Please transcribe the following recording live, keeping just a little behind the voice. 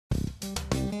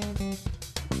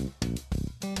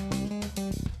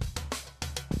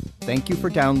Thank you for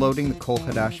downloading the Kol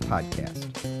Hadash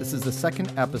podcast. This is the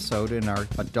second episode in our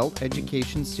adult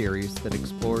education series that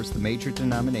explores the major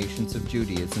denominations of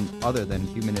Judaism other than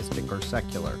humanistic or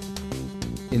secular.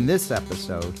 In this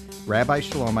episode, Rabbi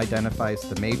Shalom identifies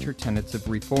the major tenets of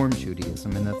Reform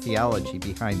Judaism and the theology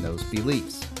behind those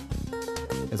beliefs.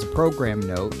 As a program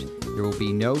note, there will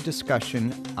be no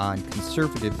discussion on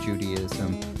conservative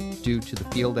Judaism due to the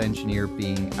field engineer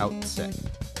being out sick.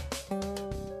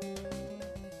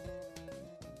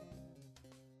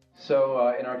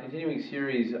 So in our continuing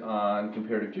series on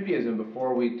comparative Judaism,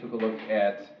 before we took a look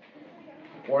at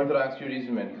Orthodox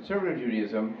Judaism and conservative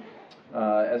Judaism,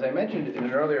 as I mentioned in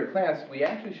an earlier class, we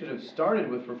actually should have started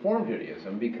with Reform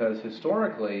Judaism because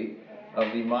historically,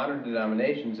 of the modern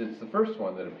denominations, it's the first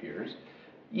one that appears,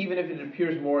 even if it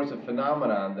appears more as a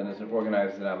phenomenon than as an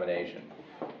organized denomination.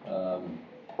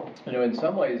 In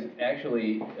some ways,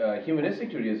 actually,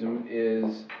 humanistic Judaism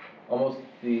is almost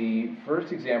the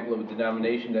first example of a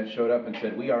denomination that showed up and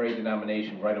said, we are a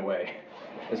denomination right away,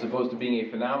 as opposed to being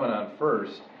a phenomenon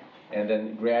first and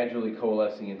then gradually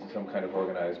coalescing into some kind of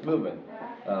organized movement.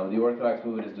 The Orthodox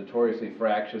movement is notoriously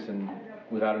fractious and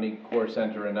without any core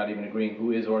center and not even agreeing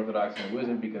who is Orthodox and who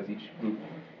isn't, because each group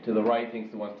to the right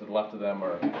thinks the ones to the left of them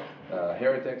are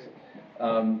heretics.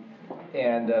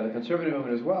 And the conservative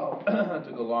movement as well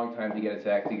took a long time to get its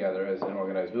act together as an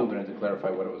organized movement and to clarify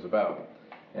what it was about.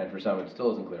 And for some, it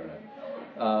still isn't clear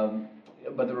enough.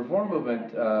 But the Reform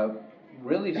movement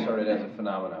really started as a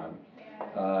phenomenon,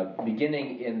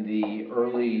 beginning in the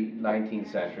early 19th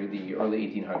century, the early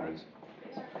 1800s,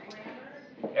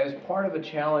 as part of a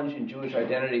challenge in Jewish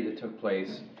identity that took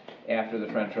place after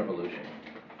the French Revolution.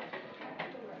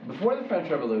 Before the French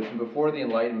Revolution, before the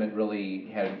Enlightenment really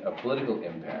had a political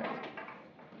impact,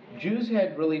 Jews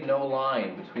had really no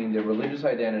line between their religious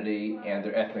identity and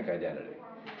their ethnic identity.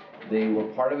 They were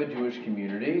part of a Jewish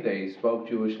community, they spoke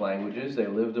Jewish languages, they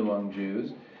lived among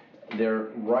Jews.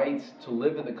 Their rights to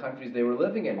live in the countries they were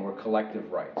living in were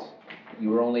collective rights. You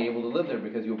were only able to live there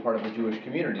because you were part of a Jewish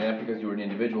community, not because you were an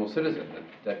individual citizen.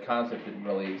 That concept didn't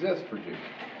really exist for Jews.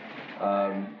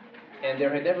 And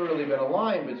there had never really been a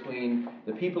line between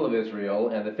the people of Israel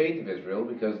and the faith of Israel,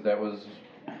 because that was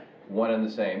one and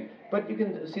the same. But you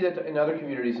can see that in other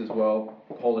communities as well,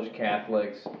 Polish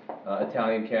Catholics,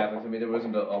 Italian Catholics. I mean, there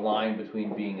wasn't a line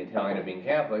between being Italian and being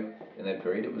Catholic in that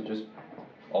period. It was just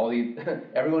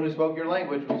everyone who spoke your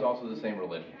language was also the same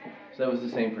religion. So that was the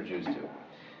same for Jews too.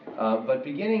 But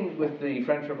beginning with the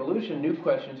French Revolution, new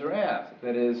questions are asked.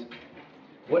 That is,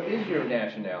 what is your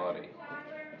nationality?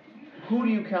 Who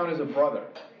do you count as a brother?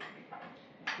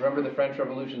 Remember the French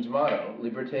Revolution's motto,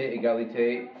 liberté,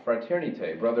 égalité,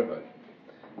 fraternité, brotherhood.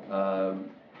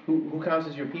 Who counts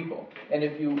as your people? And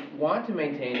if you want to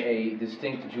maintain a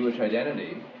distinct Jewish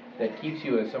identity that keeps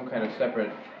you as some kind of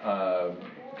separate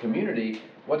community,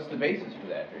 what's the basis for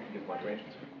that? Here, you can give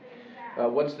moderations.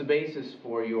 What's the basis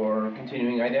for your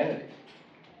continuing identity?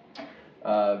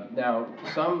 Now,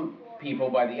 some people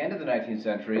by the end of the 19th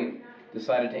century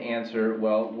decided to answer,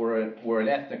 well, we're an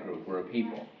ethnic group, we're a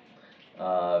people.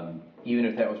 Even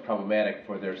if that was problematic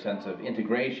for their sense of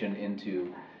integration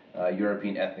into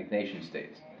European ethnic nation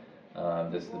states.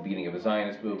 This is the beginning of a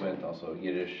Zionist movement. Also,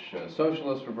 Yiddish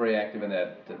socialists were very active in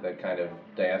that kind of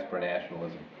diaspora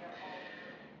nationalism.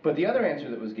 But the other answer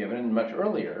that was given, and much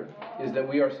earlier, is that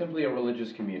we are simply a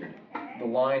religious community. The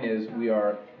line is, we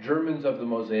are Germans of the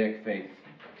Mosaic faith,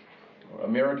 or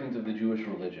Americans of the Jewish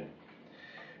religion.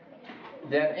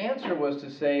 That answer was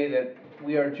to say that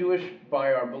we are Jewish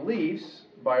by our beliefs,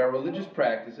 by our religious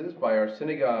practices, by our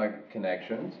synagogue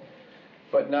connections,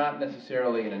 but not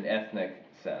necessarily in an ethnic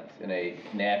sense, in a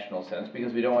national sense,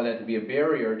 because we don't want that to be a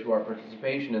barrier to our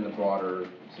participation in the broader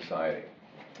society.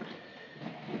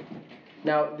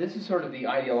 Now, this is sort of the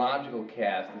ideological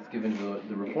cast that's given to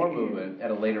the Reform movement at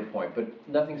a later point, but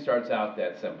nothing starts out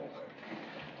that simple.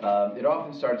 It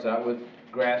often starts out with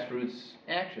grassroots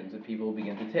actions that people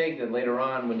begin to take that later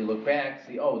on, when you look back,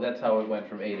 see, oh, that's how it went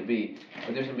from A to B,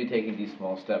 but they're simply taking these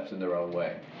small steps in their own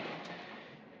way.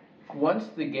 Once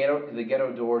the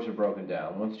ghetto doors are broken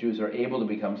down, once Jews are able to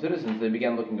become citizens, they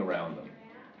begin looking around them.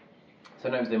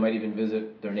 Sometimes they might even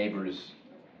visit their neighbors'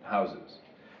 houses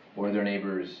or their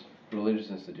neighbors' religious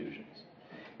institutions.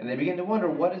 And they begin to wonder,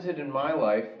 what is it in my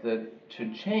life that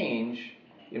should change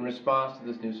in response to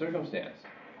this new circumstance?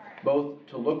 Both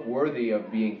to look worthy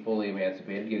of being fully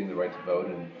emancipated, getting the right to vote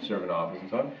and serve in office and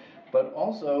so on, but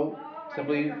also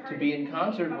simply to be in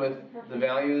concert with the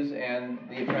values and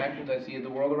the attractions I see of the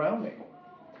world around me.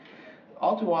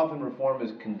 All too often, reform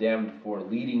is condemned for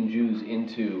leading Jews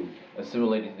into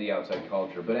assimilating to the outside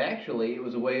culture. But actually, it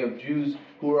was a way of Jews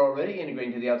who were already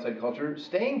integrating to the outside culture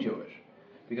staying Jewish.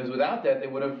 Because without that, they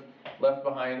would have left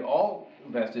behind all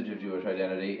vestige of Jewish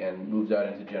identity and moved out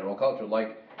into general culture.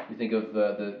 Like you think of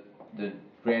the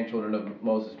grandchildren of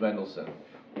Moses Mendelssohn,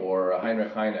 or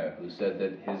Heinrich Heine, who said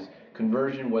that his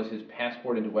conversion was his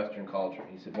passport into Western culture.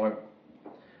 He said, "Boy,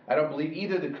 I don't believe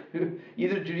either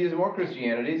Judaism or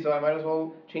Christianity, so I might as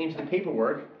well change the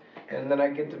paperwork, and then I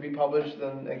get to be published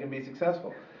and I can be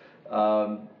successful."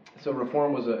 So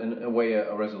reform was in a way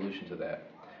a resolution to that.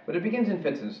 But it begins in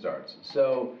fits and starts.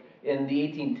 So in the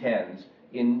 1810s,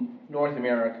 in North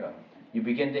America, you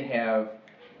begin to have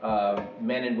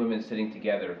men and women sitting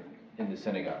together in the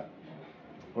synagogue,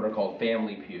 what are called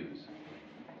family pews.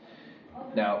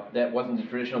 Now, that wasn't the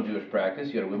traditional Jewish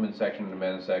practice. You had a women's section and a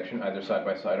men's section, either side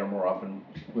by side, or more often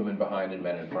women behind and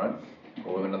men in front,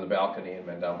 or women on the balcony and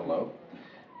men down below.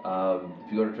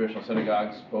 If you go to traditional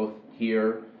synagogues, both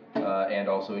here and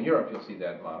also in Europe, you'll see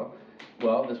that model.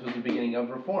 Well, this was the beginning of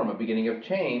reform, a beginning of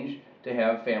change to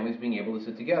have families being able to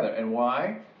sit together. And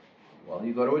why? Well,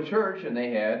 you go to a church and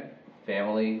they had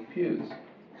family pews.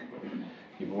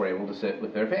 People were able to sit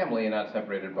with their family and not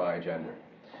separated by gender.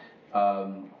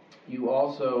 You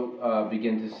also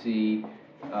begin to see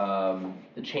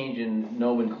the change in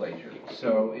nomenclature.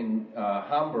 So in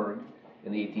Hamburg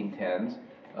in the 1810s,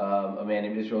 a man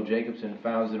named Israel Jacobson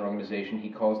founds an organization he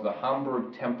calls the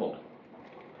Hamburg Temple.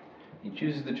 He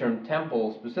chooses the term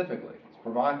temple specifically. It's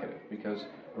provocative because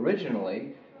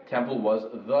originally temple was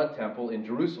the temple in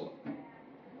Jerusalem.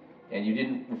 And you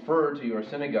didn't refer to your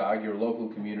synagogue, your local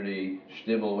community,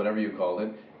 shtibel, whatever you called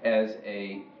it, as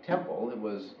a temple. It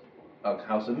was a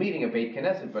house of meeting, a Beit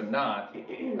Knesset, but not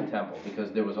a temple,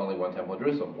 because there was only one temple in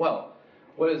Jerusalem. Well,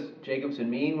 what does Jacobson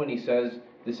mean when he says,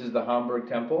 this is the Hamburg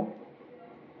Temple?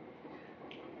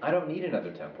 I don't need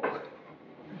another temple.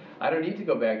 I don't need to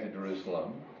go back to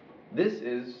Jerusalem. This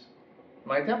is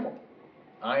my temple.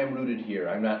 I am rooted here.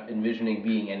 I'm not envisioning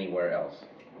being anywhere else.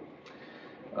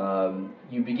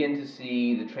 You begin to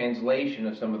see the translation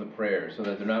of some of the prayers so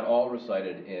that they're not all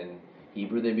recited in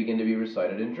Hebrew. They begin to be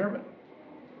recited in German.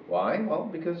 Why? Well,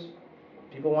 because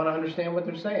people want to understand what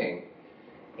they're saying.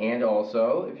 And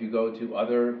also, if you go to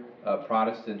other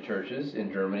Protestant churches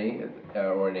in Germany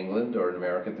or in England or in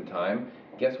America at the time,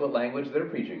 guess what language they're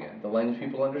preaching in? The language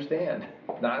people understand.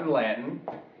 Not in Latin.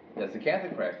 That's the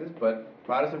Catholic practice, but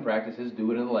Protestant practices do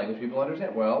it in the language people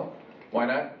understand. Well, why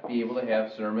not be able to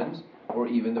have sermons or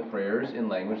even the prayers in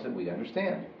language that we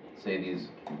understand, say these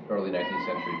early 19th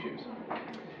century Jews.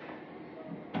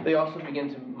 They also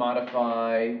begin to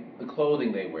modify the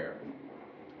clothing they wear.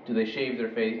 Do they shave their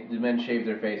face? Do men shave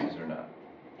their faces or not?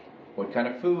 What kind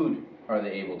of food are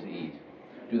they able to eat?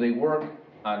 Do they work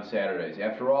on Saturdays?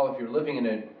 After all, if you're living in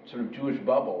a sort of Jewish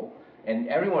bubble and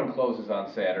everyone closes on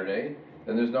Saturday,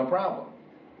 then there's no problem.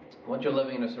 Once you're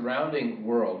living in a surrounding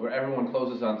world where everyone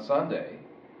closes on Sunday,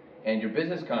 and your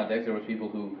business context, there was people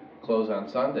who close on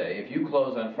Sunday. If you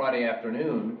close on Friday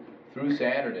afternoon through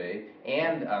Saturday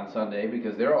and on Sunday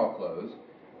because they're all closed,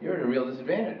 you're at a real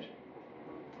disadvantage.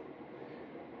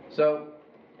 So,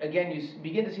 again, you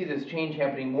begin to see this change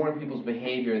happening more in people's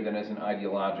behavior than as an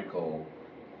ideological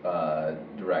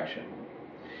direction.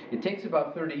 It takes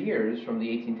about 30 years, from the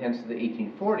 1810s to the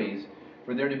 1840s,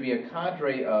 for there to be a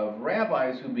cadre of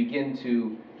rabbis who begin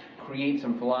to create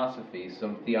some philosophy,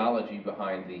 some theology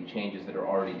behind the changes that are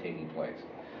already taking place.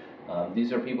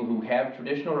 These are people who have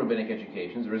traditional rabbinic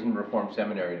educations. There isn't a Reformed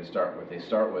seminary to start with. They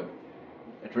start with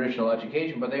a traditional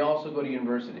education, but they also go to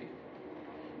university.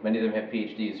 Many of them have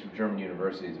PhDs from German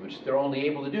universities, which they're only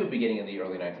able to do beginning in the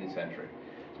early 19th century.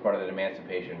 It's part of that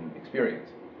emancipation experience.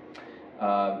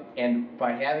 And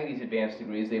by having these advanced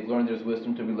degrees, they've learned there's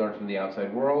wisdom to be learned from the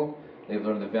outside world. They've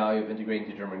learned the value of integrating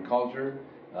to German culture.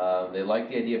 They like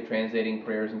the idea of translating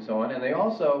prayers and so on. And they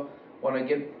also want to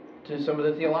get to some of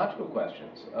the theological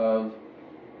questions of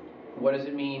what does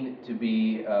it mean to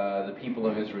be the people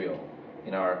of Israel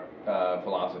in our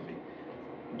philosophy?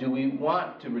 Do we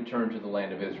want to return to the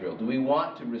land of Israel? Do we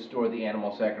want to restore the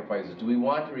animal sacrifices? Do we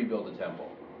want to rebuild the temple?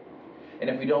 And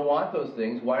if we don't want those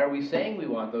things, why are we saying we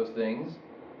want those things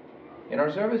in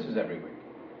our services every week?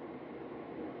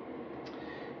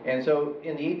 And so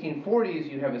in the 1840s,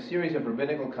 you have a series of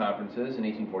rabbinical conferences in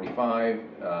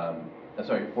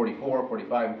 44,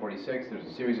 45, and 46. There's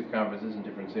a series of conferences in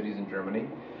different cities in Germany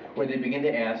where they begin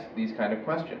to ask these kind of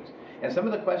questions. And some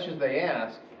of the questions they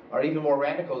ask are even more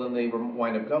radical than they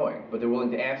wind up going, but they're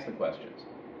willing to ask the questions.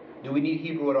 Do we need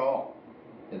Hebrew at all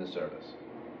in the service?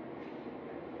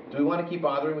 Do we want to keep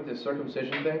bothering with this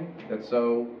circumcision thing that's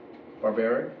so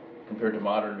barbaric? compared to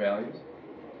modern values?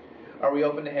 Are we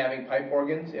open to having pipe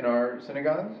organs in our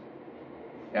synagogues?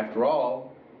 After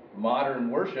all, modern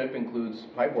worship includes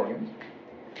pipe organs.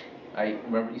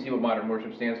 You see what modern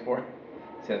worship stands for?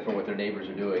 It stands for what their neighbors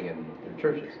are doing in their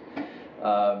churches.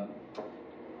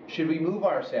 Should we move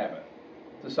our Sabbath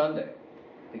to Sunday?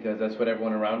 Because that's what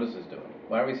everyone around us is doing.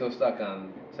 Why are we so stuck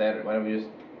on Saturday? Why don't we just,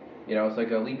 it's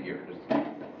like a leap year.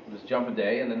 Just jump a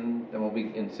day and then we'll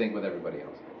be in sync with everybody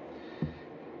else.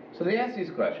 So they asked these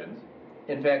questions.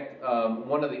 In fact,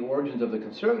 one of the origins of the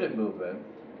conservative movement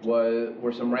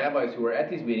were some rabbis who were at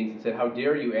these meetings and said, how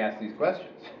dare you ask these questions?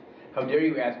 How dare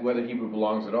you ask whether Hebrew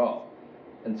belongs at all?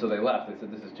 And so they left. They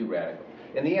said, this is too radical.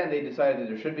 In the end, they decided that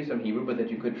there should be some Hebrew, but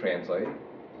that you could translate,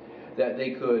 that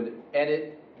they could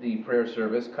edit the prayer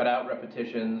service, cut out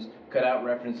repetitions, cut out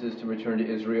references to return to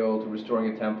Israel, to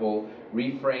restoring a temple,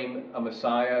 reframe a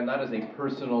Messiah, not as a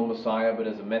personal Messiah, but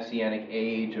as a messianic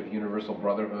age of universal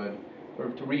brotherhood, or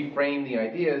to reframe the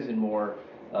ideas in more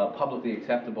publicly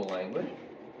acceptable language,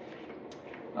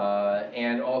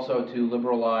 and also to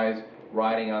liberalize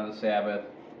riding on the Sabbath.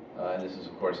 And this is,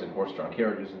 of course, in horse-drawn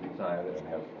carriages at the time. They don't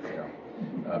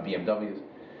have, BMWs.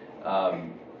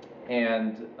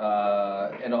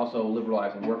 And also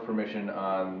liberalizing work permission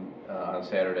on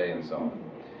Saturday and so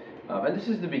on. And this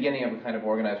is the beginning of a kind of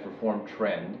organized reform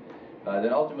trend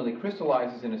that ultimately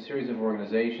crystallizes in a series of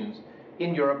organizations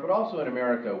in Europe, but also in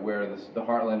America, where the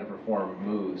heartland of reform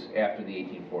moves after the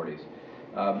 1840s.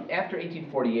 After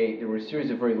 1848, there were a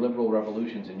series of very liberal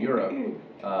revolutions in Europe,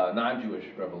 non-Jewish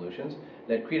revolutions,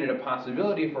 that created a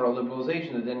possibility for a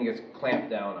liberalization that then gets clamped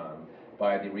down on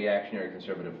by the reactionary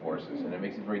conservative forces, and it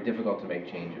makes it very difficult to make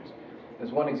changes.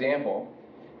 As one example,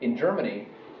 in Germany,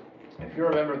 if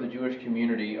you're a member of the Jewish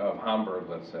community of Hamburg,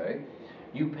 let's say,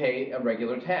 you pay a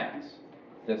regular tax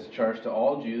that's charged to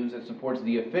all Jews that supports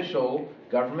the official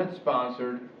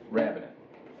government-sponsored rabbinate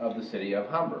of the city of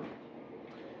Hamburg.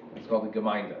 It's called the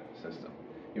Gemeinde system.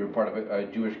 You're part of a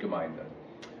Jewish Gemeinde.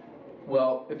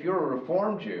 Well, if you're a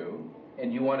Reform Jew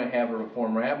and you want to have a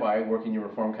Reform rabbi work in your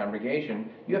Reform congregation,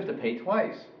 you have to pay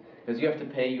twice. Because you have to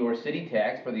pay your city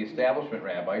tax for the establishment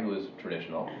rabbi, who is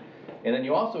traditional, and then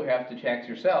you also have to tax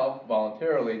yourself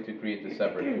voluntarily to create the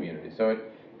separate community. So it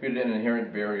created an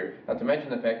inherent barrier. Not to mention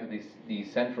the fact that the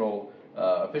central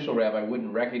official rabbi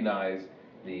wouldn't recognize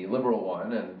the liberal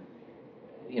one, and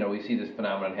we see this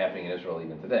phenomenon happening in Israel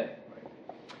even today, right?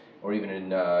 Or even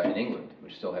in England,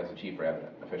 which still has a chief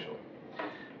rabbinate officially.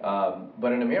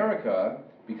 But in America,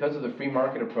 because of the free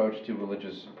market approach to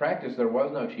religious practice, there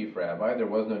was no chief rabbi, there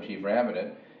was no chief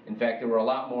rabbinate. In fact, there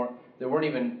weren't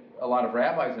even a lot of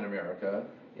rabbis in America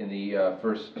in the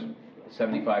first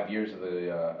 75 years of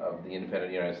the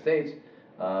independent United States,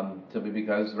 simply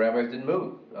because rabbis didn't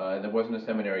move. There wasn't a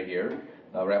seminary here.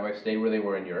 Rabbis stayed where they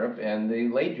were in Europe, and the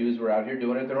lay Jews were out here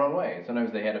doing it their own way. And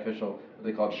sometimes they had official, what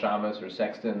they called shamas or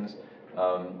sextons,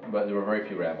 but there were very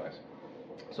few rabbis.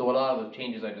 So a lot of the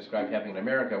changes I described happening in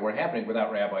America were happening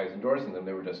without rabbis endorsing them.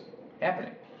 They were just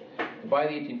happening. By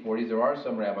the 1840s, there are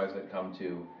some rabbis that come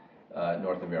to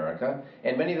North America,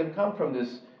 and many of them come from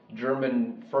this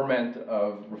German ferment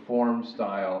of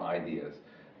Reform-style ideas.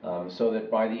 So that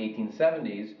by the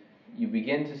 1870s, you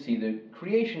begin to see the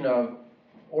creation of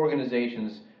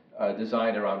organizations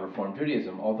designed around Reform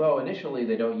Judaism, although initially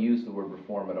they don't use the word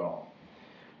Reform at all.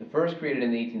 The first, created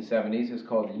in the 1870s, is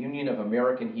called the Union of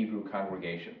American Hebrew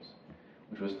Congregations,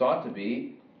 which was thought to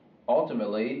be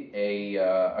ultimately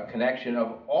a connection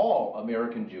of all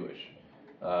American Jewish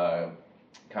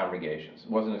congregations.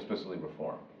 It wasn't explicitly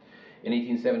Reform. In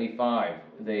 1875,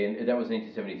 that was in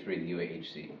 1873, the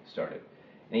UAHC started.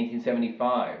 In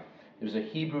 1875, there's a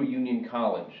Hebrew Union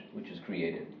College, which is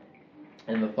created.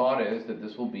 And the thought is that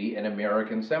this will be an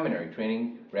American seminary,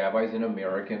 training rabbis in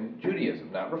American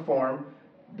Judaism, not Reform,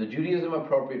 the Judaism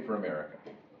appropriate for America.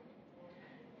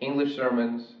 English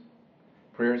sermons,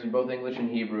 prayers in both English and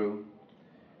Hebrew,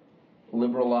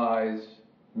 liberalized,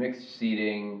 mixed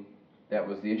seating, that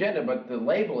was the agenda, but the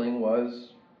labeling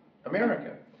was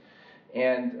America.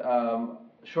 And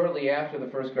shortly after the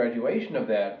first graduation of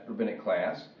that rabbinic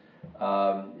class,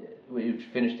 which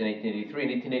finished in 1883, in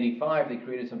 1885 they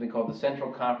created something called the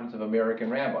Central Conference of American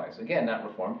Rabbis. Again, not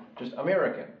Reform, just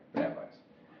American rabbis,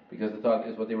 because the thought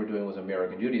is what they were doing was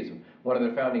American Judaism. One of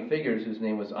their founding figures, whose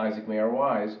name was Isaac Mayer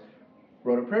Wise,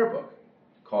 wrote a prayer book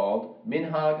called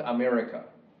Minhag America,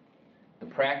 The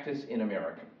Practice in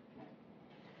America.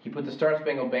 He put the Star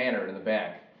Spangled Banner in the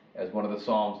back as one of the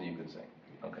psalms that you could sing.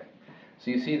 Okay,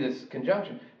 so you see this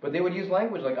conjunction. But they would use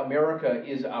language like America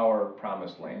is our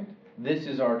promised land. This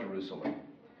is our Jerusalem.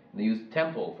 And they used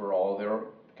temple for all their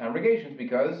congregations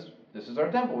because this is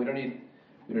our temple. We don't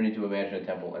We don't need to imagine a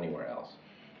temple anywhere else.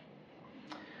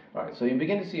 All right, so you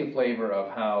begin to see a flavor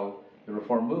of how the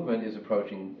Reform movement is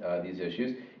approaching these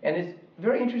issues, and it's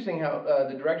very interesting how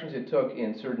the directions it took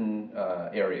in certain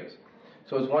areas.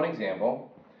 So as one example,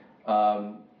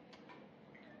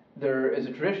 there is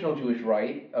a traditional Jewish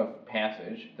rite of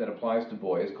passage that applies to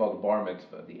boys called the bar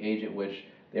mitzvah, the age at which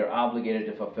they are obligated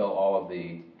to fulfill all of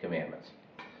the commandments.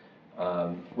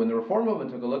 When the Reform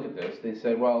movement took a look at this, they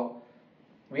said, well,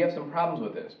 we have some problems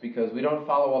with this because we don't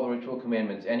follow all the ritual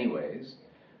commandments anyways,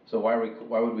 so why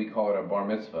would we call it a bar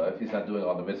mitzvah if he's not doing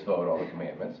all the mitzvah and all the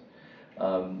commandments?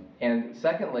 And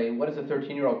secondly, what does a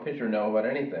 13-year-old pitcher know about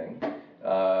anything?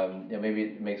 Maybe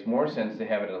it makes more sense to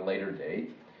have it at a later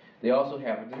date. They also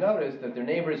happened to notice that their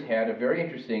neighbors had a very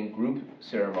interesting group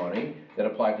ceremony that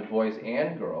applied to boys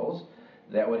and girls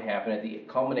that would happen at the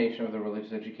culmination of their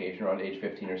religious education around age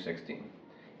 15 or 16. It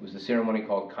was the ceremony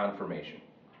called confirmation.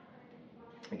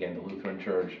 Again, the Lutheran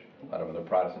Church, a lot of other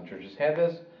Protestant churches had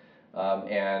this.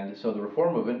 And so the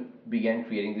Reform movement began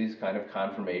creating these kind of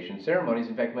confirmation ceremonies.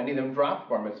 In fact, many of them dropped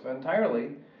bar mitzvah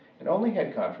entirely and only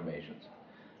had confirmations.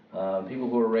 People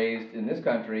who were raised in this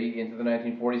country into the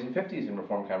 1940s and 50s in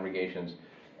Reformed congregations,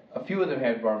 a few of them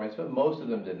had bar mitzvah, most of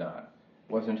them did not.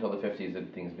 It wasn't until the 50s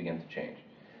that things began to change.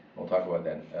 We'll talk about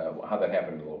that, how that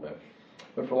happened in a little bit.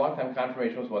 But for a long time,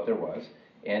 confirmation was what there was.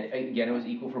 And again, it was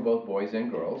equal for both boys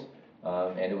and girls.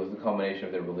 And it was the culmination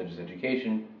of their religious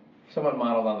education, somewhat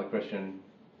modeled on the Christian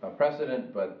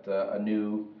precedent, but a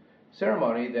new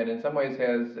ceremony that in some ways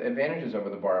has advantages over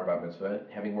the bar mitzvah.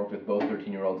 Having worked with both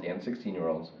 13-year-olds and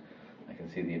 16-year-olds, I can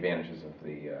see the advantages of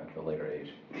the later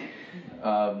age.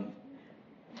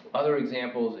 Other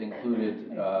examples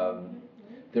included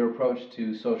their approach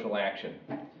to social action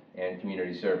and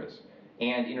community service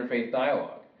and interfaith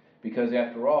dialogue. Because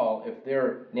after all, if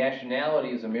their nationality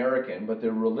is American but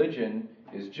their religion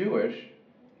is Jewish,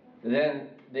 then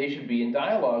they should be in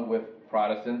dialogue with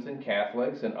Protestants and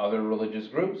Catholics and other religious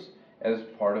groups as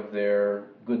part of their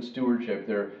good stewardship,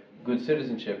 their good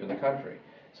citizenship in the country.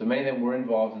 So many of them were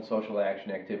involved in social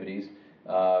action activities,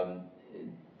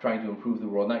 trying to improve the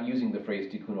world, not using the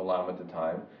phrase tikkun olam at the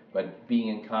time, but being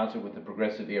in concert with the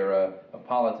progressive era of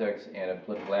politics and of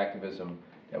political activism.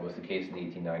 That was the case in the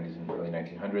 1890s and early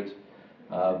 1900s.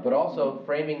 But also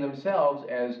framing themselves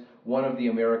as one of the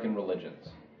American religions.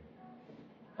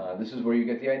 This is where you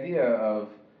get the idea of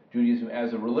Judaism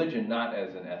as a religion, not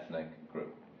as an ethnic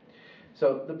group.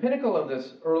 So the pinnacle of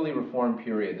this early Reform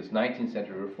period, this 19th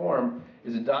century Reform,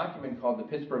 is a document called the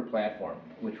Pittsburgh Platform,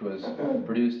 which was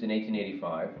produced in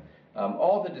 1885.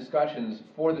 All the discussions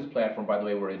for this platform, by the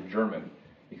way, were in German,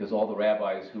 because all the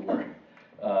rabbis who were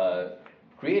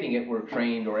creating it were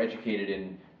trained or educated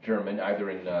in German, either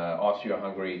in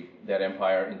Austria-Hungary, that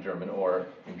empire, in German, or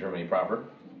in Germany proper,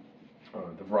 or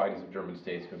the varieties of German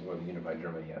states, because it wasn't unified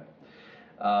Germany yet.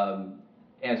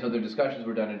 And so their discussions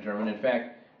were done in German. In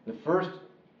fact, the first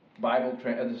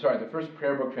the first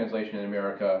prayer book translation in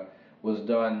America was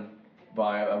done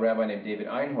by a rabbi named David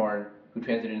Einhorn, who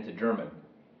translated it into German,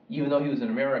 even though he was in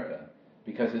America,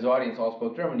 because his audience all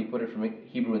spoke German. He put it from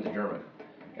Hebrew into German.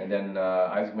 And then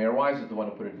Isaac Mayer Wise is the one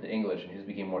who put it into English, and his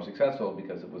became more successful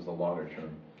because it was the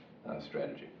longer-term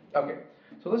strategy. Okay,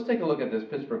 so let's take a look at this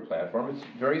Pittsburgh Platform. It's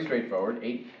very straightforward,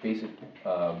 8 basic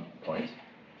points.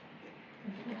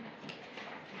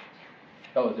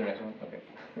 Oh, is there an next one? Okay.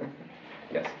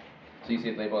 Yes. So you see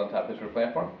it labeled on top, Pittsburgh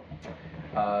Platform.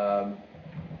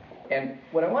 And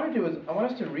what I want to do is, I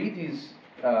want us to read these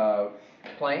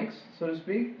planks, so to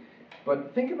speak,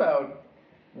 but think about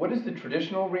what is the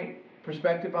traditional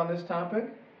perspective on this topic,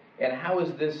 and how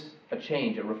is this a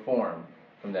change, a reform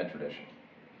from that tradition?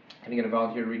 Can I get a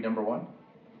volunteer to read number 1?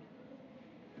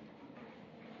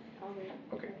 I'll read.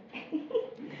 Okay.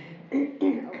 I'll read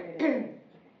it.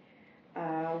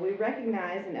 We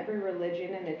recognize in every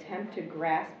religion an attempt to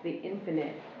grasp the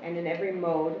infinite, and in every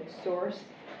mode, source,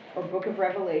 or book of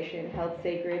revelation held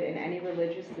sacred in any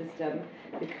religious system,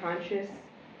 the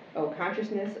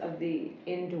consciousness of the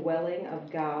indwelling of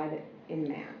God in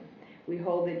man. We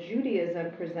hold that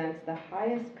Judaism presents the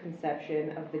highest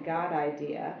conception of the God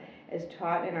idea as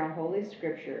taught in our holy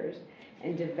scriptures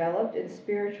and developed and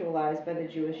spiritualized by the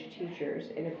Jewish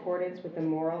teachers in accordance with the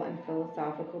moral and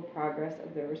philosophical progress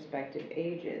of their respective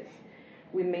ages.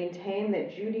 We maintain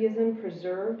that Judaism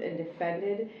preserved and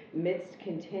defended midst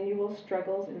continual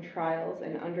struggles and trials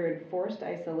and under enforced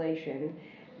isolation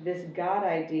this God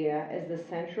idea as the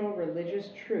central religious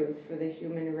truth for the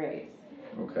human race.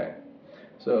 Okay.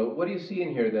 So what do you see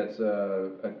in here that's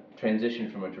a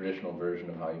transition from a traditional version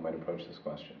of how you might approach this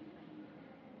question?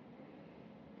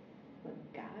 What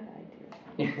God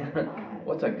idea?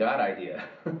 What's a God idea?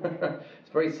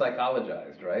 It's very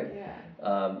psychologized, right?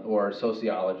 Yeah. Or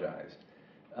sociologized.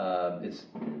 It's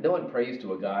no one prays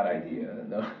to a God idea.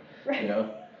 No, you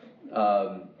know.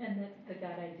 And the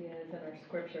God idea is in our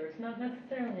scriptures, not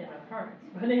necessarily in our hearts,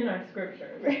 but in our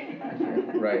scriptures.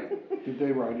 Right. Did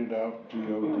they write it out,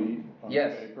 G-O-D, on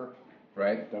Yes. paper?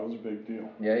 Right. That was a big deal.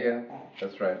 Yeah,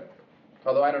 that's right.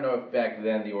 Although I don't know if back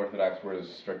then the Orthodox were as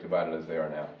strict about it as they are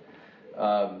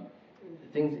now.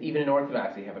 Things, even in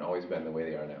Orthodoxy, haven't always been the way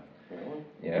they are now.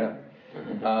 Yeah.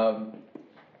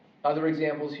 Other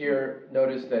examples here,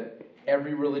 notice that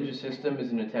every religious system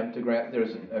is an attempt to grasp,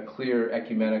 there's a clear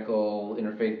ecumenical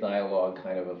interfaith dialogue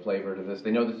kind of a flavor to this.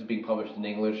 They know this is being published in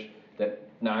English, that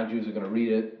non-Jews are going to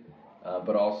read it,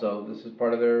 but also this is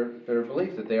part of their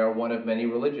belief that they are one of many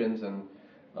religions, and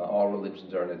all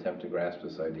religions are an attempt to grasp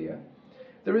this idea.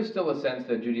 There is still a sense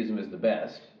that Judaism is the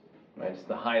best, right? It's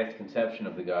the highest conception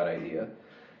of the God idea.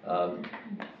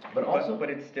 But also, but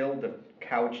it's still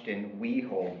couched in we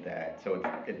hold that, so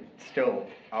it's still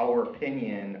our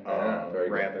opinion of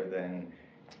rather than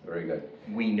very good.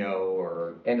 We know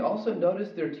or. And also notice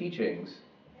their teachings,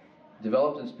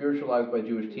 developed and spiritualized by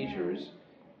Jewish teachers,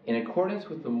 in accordance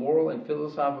with the moral and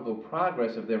philosophical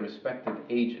progress of their respective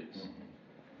ages.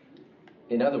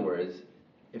 In other words,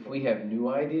 if we have new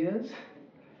ideas,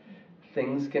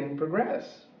 things can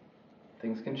progress,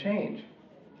 things can change.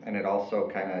 And it also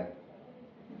kind of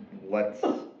lets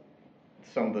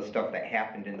some of the stuff that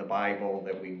happened in the Bible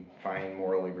that we find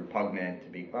morally repugnant to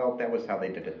be, well, that was how they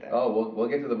did it then. Oh, we'll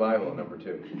get to the Bible, number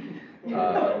 2.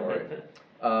 Don't worry.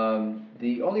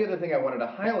 The only other thing I wanted to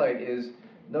highlight is,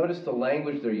 notice the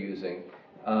language they're using.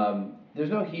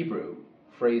 There's no Hebrew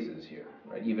phrases here,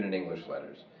 right? Even in English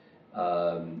letters.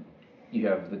 You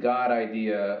have the God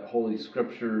idea, Holy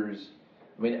Scriptures.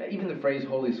 I mean, even the phrase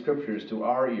Holy Scriptures to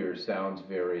our ears sounds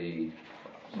very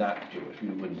not Jewish. We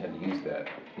wouldn't tend to use that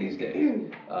these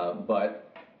days.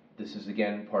 But this is,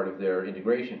 again, part of their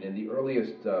integration. In the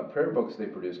earliest prayer books they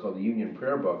produced, called the Union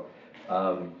Prayer Book,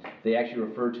 they actually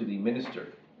refer to the minister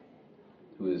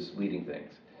who is leading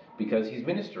things, because he's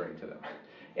ministering to them.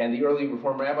 And the early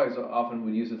Reformed rabbis often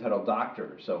would use the title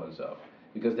Doctor so-and-so,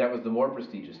 because that was the more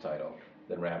prestigious title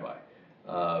than rabbi.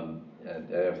 And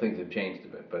things have changed a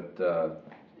bit, but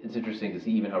it's interesting to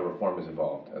see even how Reform has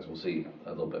evolved, as we'll see a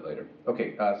little bit later.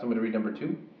 Okay, somebody read number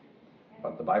 2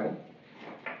 about the Bible.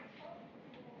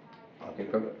 Okay,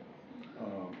 Cook.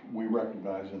 We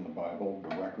recognize in the Bible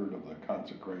the record of the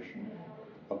consecration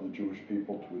of the Jewish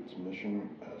people to its mission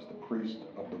as the priest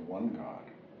of the one God,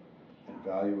 and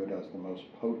value it as the most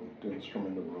potent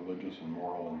instrument of religious and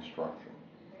moral instruction.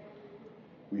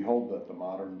 We hold that the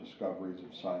modern discoveries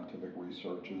of scientific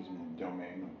researches in the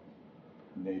domain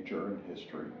of nature and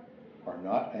history are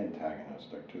not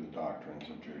antagonistic to the doctrines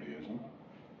of Judaism.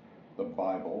 The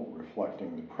Bible,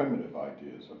 reflecting the primitive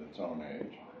ideas of its own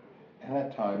age, and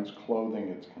at times clothing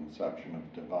its conception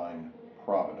of divine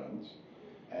providence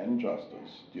and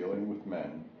justice, dealing with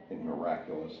men in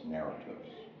miraculous narratives.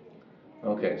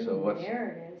 Okay, so what's...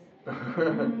 Narratives.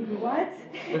 What?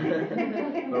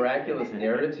 Miraculous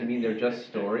narratives? You mean they're just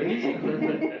stories?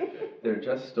 They're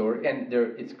just stories, and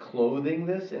it's clothing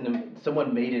this, and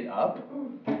someone made it up,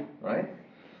 right?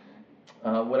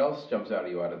 What else jumps out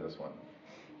at you out of this one?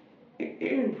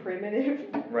 Primitive.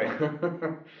 Right.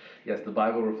 Yes, the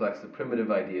Bible reflects the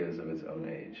primitive ideas of its own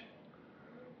age.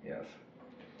 Yes.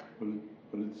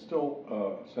 But it's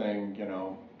still saying,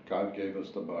 God gave us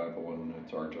the Bible, and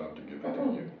it's our job to give it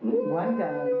to you. One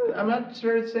God. I'm not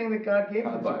sure it's saying that God gave the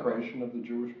Bible. Consecration of the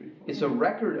Jewish people. It's a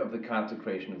record of the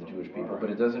consecration of the Jewish people, but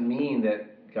it doesn't mean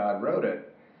that God wrote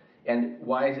it. And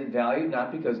why is it valued?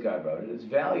 Not because God wrote it. It's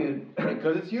valued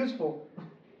because it's useful.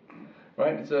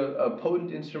 Right? It's a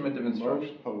potent instrument of instruction.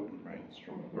 Most potent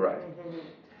instrument. Right.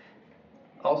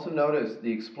 Also notice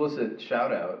the explicit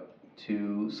shout out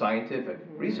to scientific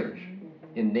research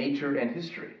in nature and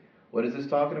history. What is this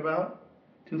talking about?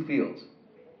 2 fields: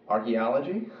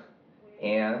 archaeology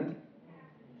and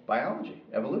biology,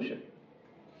 evolution.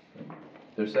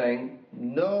 They're saying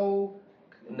no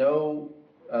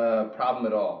problem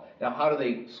at all. Now, how do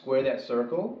they square that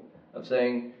circle of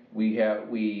saying we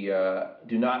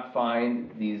do not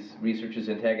find these researches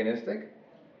antagonistic?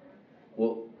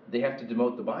 Well, they have to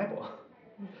demote the Bible.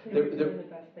 They were doing the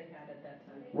best they had at that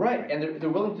time. Right, and they're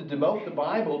willing to demote the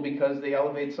Bible because they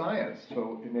elevate science.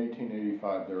 So in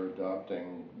 1885, they're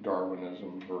adopting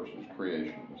Darwinism versus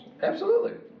creationism.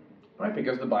 Absolutely. Right,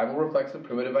 because the Bible reflects the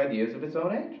primitive ideas of its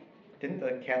own age. Didn't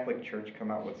the Catholic Church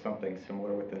come out with something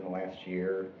similar within the last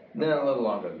year? No, a little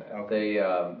longer than that. Okay. They,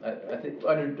 I think,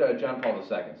 under John Paul II,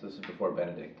 so this is before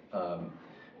Benedict,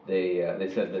 they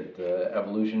said that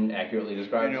evolution accurately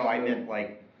describes. No, I meant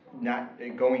like not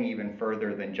going even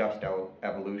further than just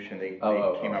evolution. They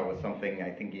came out with something, I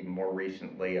think, even more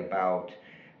recently about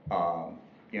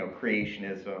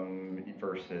creationism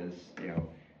versus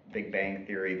Big Bang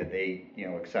Theory, that they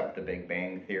accept the Big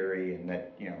Bang Theory, and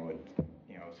that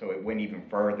so it went even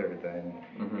further than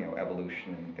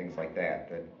evolution and things like that.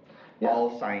 That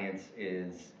all science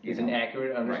is an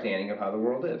accurate understanding of how the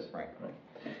world is. Right.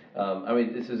 I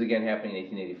mean, this is again happening in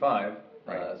 1885.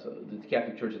 Right. So the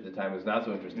Catholic Church at the time was not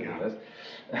so interested in this,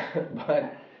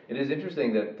 but it is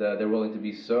interesting that they're willing to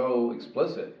be so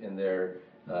explicit in their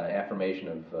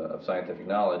affirmation of scientific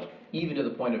knowledge, even to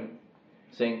the point of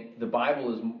saying the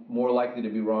Bible is more likely to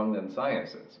be wrong than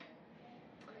science is.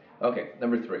 Okay,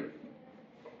 number 3.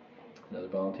 Another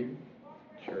volunteer?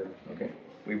 Sure. Okay.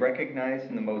 We recognize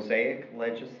in the Mosaic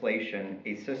legislation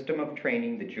a system of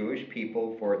training the Jewish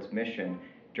people for its mission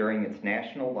during its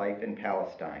national life in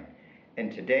Palestine,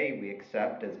 and today we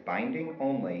accept as binding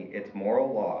only its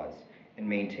moral laws and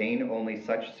maintain only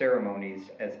such ceremonies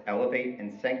as elevate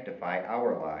and sanctify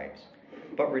our lives,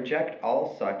 but reject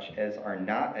all such as are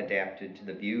not adapted to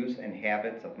the views and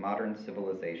habits of modern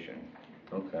civilization.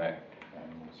 Okay.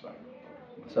 Animal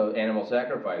sacrifice. So animal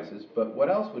sacrifices, but what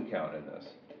else would count in this?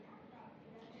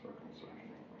 Circumcision.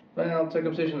 Well,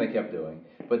 circumcision they kept doing,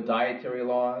 but dietary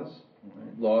laws,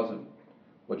 laws of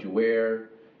what you wear.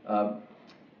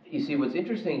 You see, what's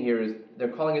interesting here is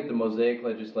they're calling it the Mosaic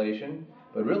legislation,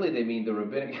 but really they mean the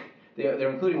rabbinic.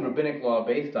 They're including rabbinic law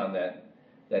based on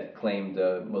that claimed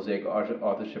Mosaic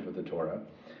authorship of the Torah,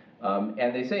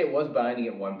 and they say it was binding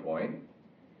at one point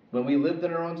when we lived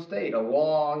in our own state a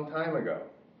long time ago.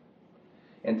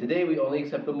 And today we only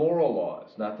accept the moral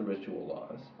laws, not the ritual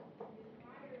laws.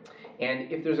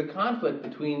 And if there's a conflict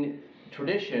between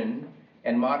tradition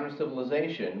and modern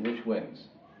civilization, which wins?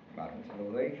 Modern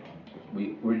civilization.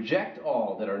 We reject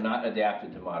all that are not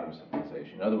adapted to modern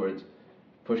civilization. In other words,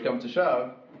 push comes to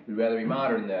shove, we'd rather be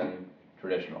modern than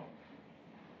traditional.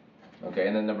 Okay,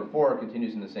 and then number 4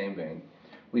 continues in the same vein.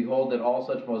 We hold that all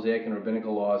such Mosaic and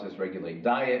rabbinical laws as regulate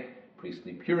diet,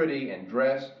 priestly purity, and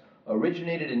dress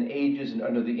originated in ages and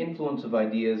under the influence of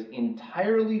ideas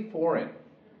entirely foreign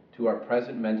to our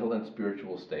present mental and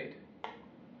spiritual state.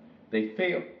 They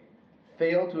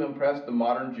fail to impress the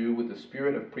modern Jew with the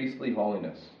spirit of priestly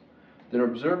holiness. Their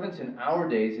observance in our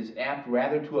days is apt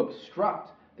rather to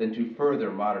obstruct than to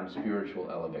further modern spiritual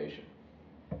elevation.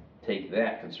 Take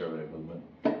that, conservative movement.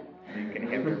 You can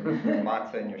have your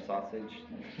matzah and your sausage.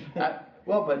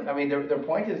 Well, but I mean, their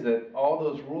point is that all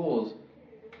those rules,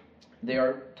 they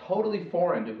are totally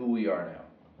foreign to who we are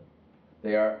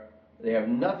now. They have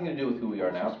nothing to do with who we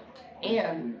are now.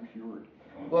 And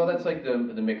well, that's like the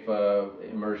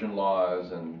mikvah immersion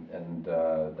laws and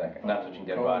that, not touching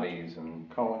dead bodies and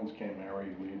Cohens can't marry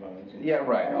Levites. Yeah,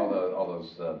 right. All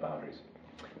those boundaries,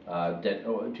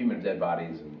 treatment of dead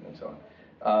bodies and so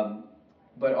on.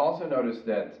 But also notice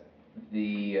that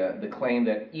the claim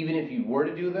that even if you were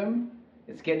to do them,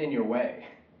 it's getting in your way.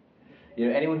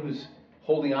 Anyone who's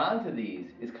holding on to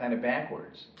these is kind of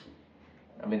backwards.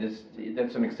 I mean,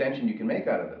 that's an extension you can make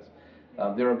out of this.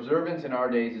 Their observance in our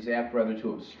days is apt rather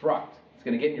to obstruct. It's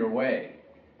going to get in your way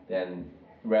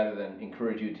rather than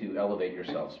encourage you to elevate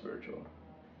yourself spiritually.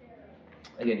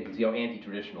 Again, you can see how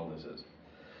anti-traditional this is.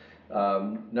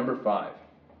 Number 5.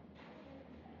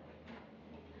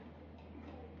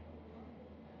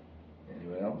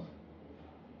 Anyone else?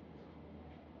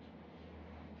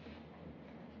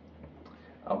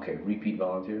 Okay, repeat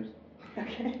volunteers.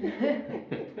 Okay.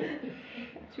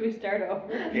 Should we start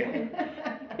over? Yeah.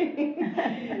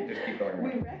 Just keep going.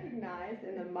 We recognize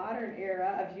in the modern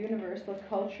era of universal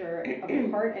culture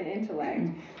of heart and intellect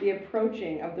the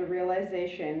approaching of the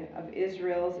realization of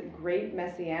Israel's great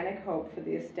messianic hope for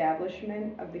the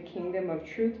establishment of the kingdom of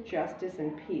truth, justice,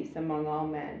 and peace among all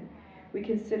men. We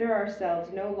consider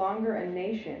ourselves no longer a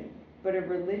nation, but a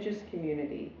religious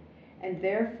community, and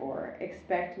therefore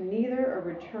expect neither a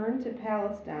return to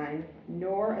Palestine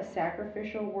nor a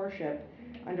sacrificial worship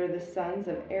under the sons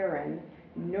of Aaron,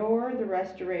 nor the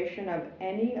restoration of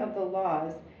any of the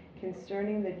laws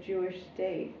concerning the Jewish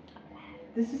state.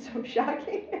 This is so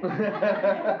shocking.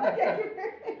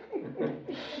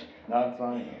 Not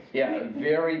Zionists. Yeah,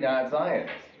 very not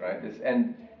Zionists, right?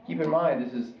 And keep in mind,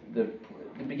 this is the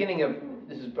beginning of,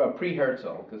 this is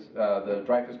pre-Herzl, because the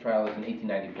Dreyfus trial is in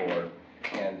 1894,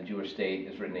 and the Jewish state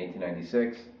is written in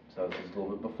 1896, so this is a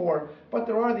little bit before. But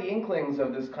there are the inklings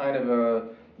of this kind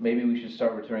of maybe we should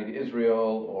start returning to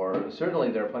Israel, or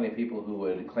certainly there are plenty of people who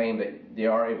would claim that they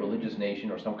are a religious nation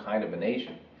or some kind of a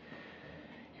nation.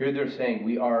 Here they're saying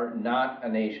we are not a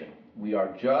nation. We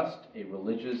are just a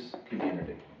religious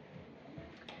community.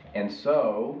 And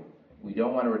so, we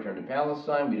don't want to return to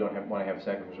Palestine. We don't want to have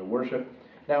sacrificial worship.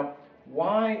 Now,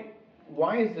 why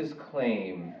is this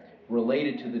claim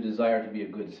related to the desire to be a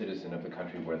good citizen of the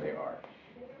country where they are?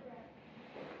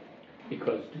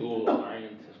 Because dual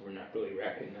alliances were not really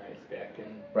recognized back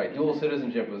in... Right, dual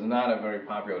citizenship was not a very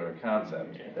popular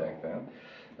concept back then.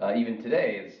 Even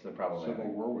today, it's the problematic.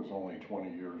 Civil War was only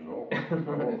 20 years old.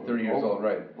 30 years old,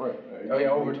 right. Right. Oh yeah,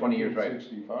 over 20 years, right.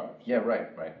 65. Yeah, right.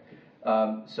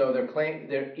 So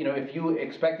if you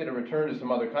expected a return to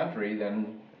some other country,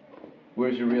 then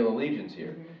where's your real allegiance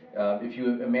here? If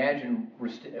you imagine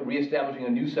reestablishing a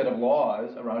new set of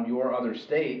laws around your other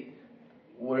state,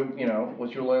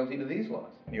 what's your loyalty to these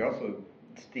laws? You also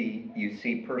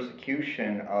see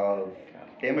persecution of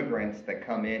immigrants that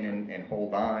come in and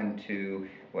hold on to,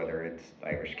 whether it's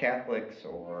Irish Catholics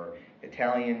or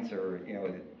Italians or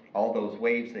all those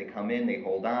waves. They come in, they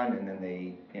hold on, and then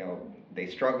they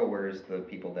struggle. Whereas the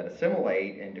people that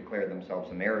assimilate and declare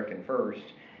themselves American first,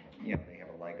 they have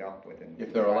a leg up within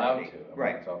if they're allowed to.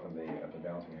 Right. It's often the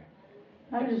balancing act.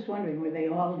 I was just wondering, were they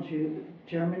all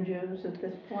German Jews at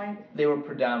this point? They were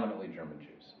predominantly German Jews.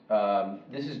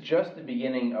 This is just the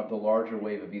beginning of the larger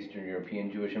wave of Eastern European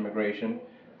Jewish immigration.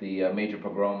 The major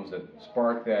pogroms that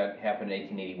sparked that happened in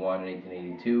 1881 and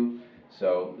 1882.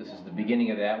 So this is the beginning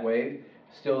of that wave.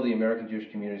 Still, the American Jewish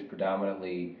community is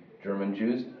predominantly German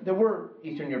Jews. There were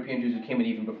Eastern European Jews who came in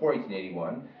even before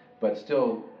 1881, but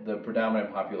still the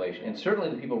predominant population. And certainly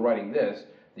the people writing this,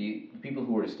 the people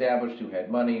who were established, who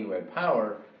had money, who had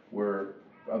power, were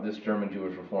of this German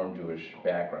Jewish, Reformed Jewish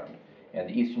background. And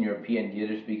the Eastern European,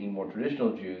 Yiddish-speaking, more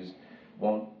traditional Jews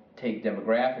won't take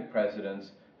demographic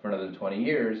precedence for another 20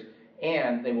 years,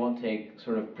 and they won't take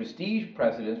sort of prestige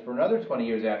precedence for another 20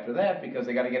 years after that, because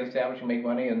they got to get established and make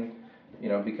money and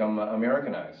become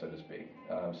Americanized, so to speak.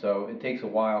 So it takes a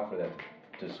while for that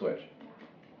to switch.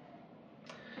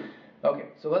 Okay,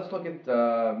 so let's look at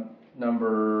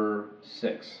number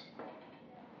 6.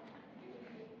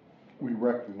 We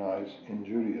recognize in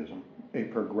Judaism a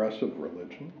progressive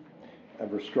religion,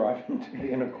 ever striving to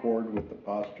be in accord with the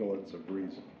postulates of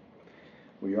reason.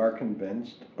 We are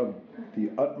convinced of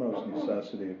the utmost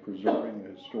necessity of preserving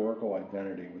the historical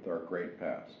identity with our great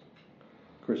past.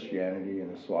 Christianity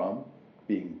and Islam,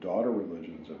 being daughter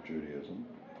religions of Judaism,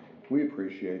 we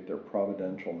appreciate their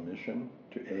providential mission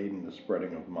to aid in the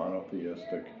spreading of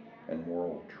monotheistic and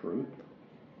moral truth.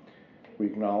 We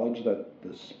acknowledge that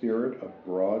the spirit of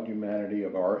broad humanity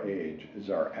of our age is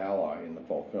our ally in the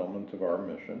fulfillment of our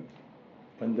mission,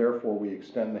 and therefore we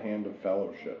extend the hand of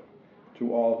fellowship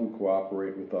to all who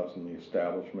cooperate with us in the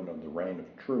establishment of the reign of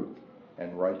truth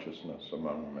and righteousness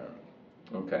among men.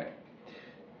 Okay.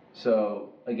 So,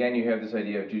 again, you have this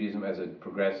idea of Judaism as a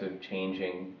progressive,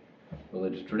 changing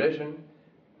religious tradition,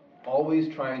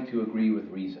 always trying to agree with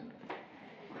reason.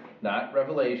 Not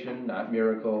revelation, not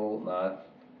miracle, not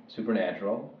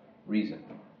supernatural, reason.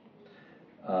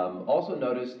 Also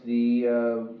notice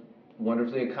the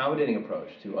wonderfully accommodating approach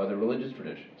to other religious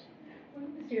traditions.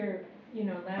 What was your,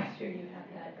 last year you had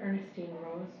that Ernestine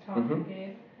Rose talk you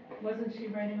gave. Wasn't she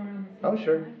writing around the same time? Oh,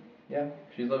 sure. Yeah,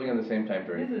 she's living in the same time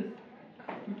period. This is,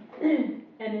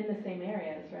 and in the same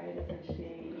areas, right? Isn't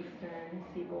she Eastern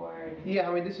Seaboard? Yeah,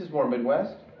 I mean, this is more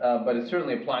Midwest, but it's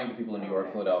certainly applying to people in New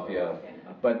York, Philadelphia. Okay.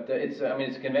 But it's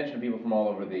a convention of people from all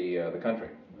over the country.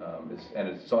 And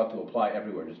it's sought to apply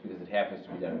everywhere. Just because it happens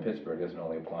to be done in Pittsburgh doesn't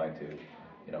only apply to,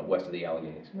 west of the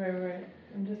Alleghenies. Right.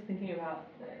 I'm just thinking about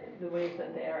the ways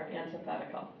that they are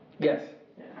antithetical. Yes.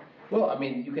 Yeah. Well, I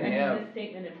mean, you can have... this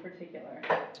statement in particular.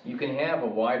 You can have a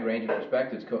wide range of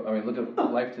perspectives. I mean, look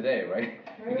at life today, right?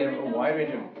 You can have a wide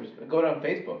range of perspectives. Go down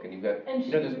Facebook and you've got,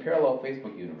 this parallel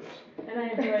Facebook universe. And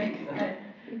I've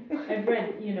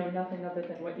read, nothing other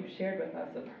than what you've shared with us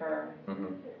of her.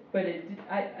 Mm-hmm. But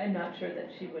I'm not sure that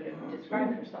she would have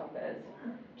described herself as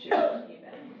Jewish even.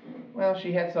 Well,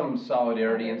 she had some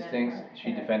solidarity instincts.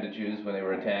 She defended Jews when they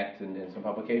were attacked in some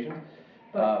publications.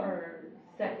 But her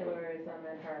secularism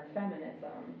and her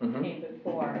feminism came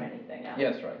before anything else.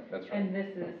 Yes, right. That's right. And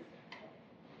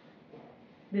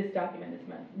this document is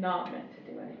not meant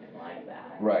to do anything like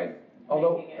that. Right.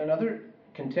 Although another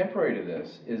contemporary to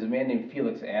this is a man named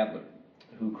Felix Adler,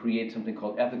 who creates something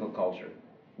called ethical culture,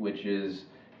 which is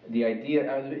the idea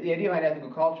behind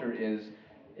ethical culture is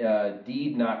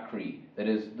deed, not creed. That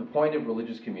is, the point of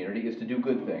religious community is to do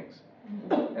good things.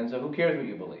 And so who cares what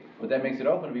you believe? But that makes it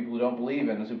open to people who don't believe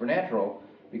in the supernatural,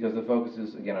 because the focus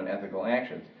is, again, on ethical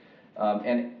actions.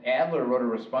 And Adler wrote a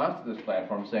response to this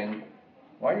platform saying,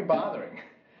 why are you bothering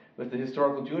with the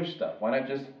historical Jewish stuff? Why not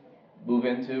just move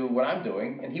into what I'm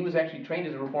doing. And he was actually trained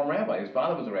as a Reform rabbi. His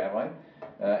father was a rabbi,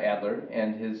 Adler,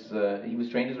 and he was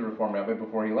trained as a Reform rabbi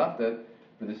before he left it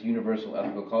for this universal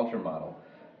ethical culture model.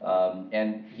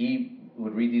 And he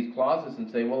would read these clauses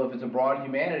and say, well, if it's a broad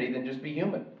humanity, then just be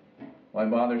human. Why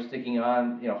bother sticking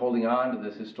on, holding on to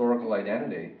this historical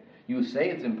identity? You say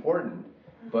it's important,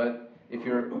 but if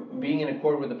you're being in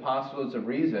accord with the postulates of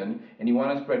reason, and you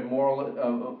want to spread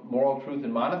moral truth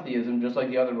and monotheism, just like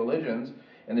the other religions,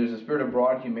 and there's a spirit of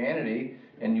broad humanity,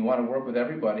 and you want to work with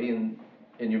everybody, and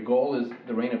your goal is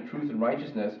the reign of truth and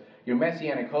righteousness, your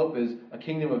messianic hope is a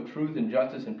kingdom of truth and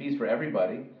justice and peace for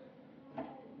everybody,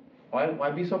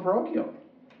 why be so parochial?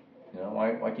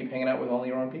 Why keep hanging out with only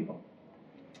your own people?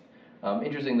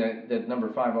 Interesting that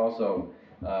number 5 also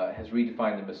has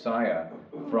redefined the Messiah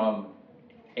from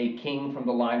a king from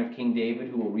the line of King David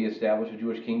who will reestablish a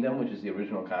Jewish kingdom, which is the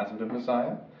original concept of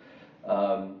Messiah,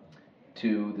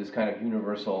 to this kind of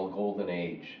universal golden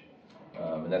age.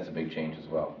 And that's a big change as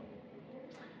well.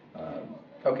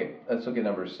 Okay, let's look at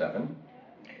number 7.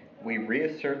 We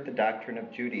reassert the doctrine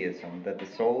of Judaism that the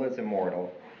soul is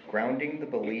immortal, grounding the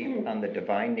belief on the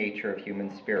divine nature of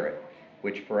human spirit,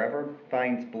 which forever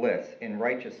finds bliss in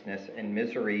righteousness and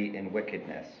misery in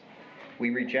wickedness. We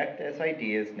reject as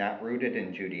ideas not rooted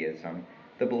in Judaism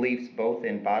the beliefs both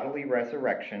in bodily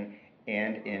resurrection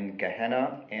and in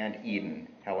Gehenna and Eden,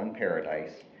 hell and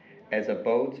paradise, as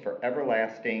abodes for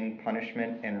everlasting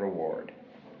punishment and reward.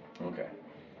 Okay.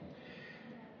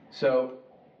 So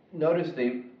notice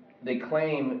they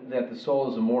claim that the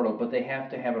soul is immortal, but they have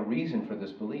to have a reason for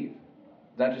this belief.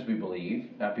 Not just we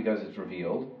believe, not because it's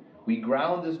revealed. We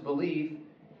ground this belief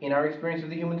in our experience of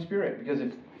the human spirit, because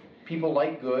if people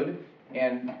like good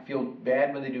and feel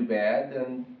bad when they do bad,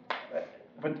 then,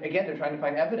 but again, they're trying to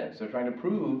find evidence. They're trying to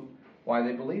prove why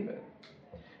they believe it.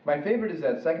 My favorite is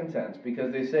that second sentence,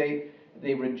 because they say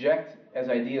they reject as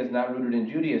ideas not rooted in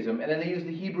Judaism, and then they use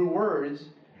the Hebrew words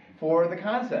for the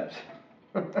concepts.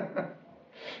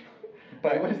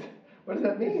 But what does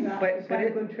that mean? It's not a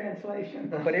good translation.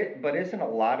 But isn't a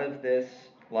lot of this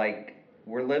like,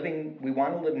 we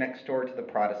want to live next door to the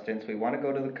Protestants, we want to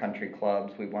go to the country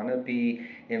clubs, we want to be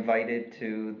invited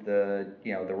to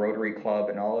the Rotary Club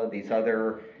and all of these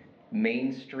other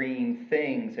mainstream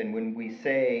things, and when we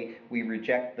say we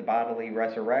reject the bodily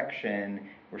resurrection,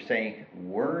 we're saying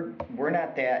we're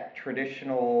not that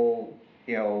traditional,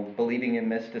 believing in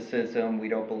mysticism, we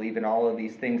don't believe in all of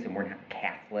these things, and we're not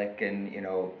Catholic,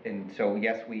 and so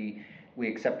yes, we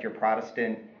accept your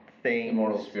Protestant things,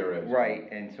 immortal spirit, right?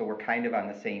 And so we're kind of on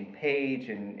the same page,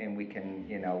 and we can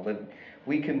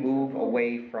we can move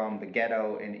away from the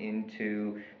ghetto and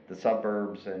into the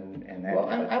suburbs and that. Well,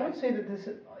 I would say that this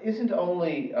isn't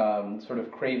only sort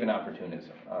of craven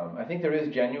opportunism. I think there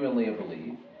is genuinely a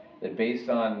belief that, based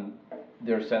on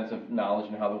their sense of knowledge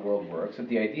and how the world works, that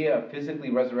the idea of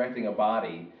physically resurrecting a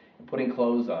body and putting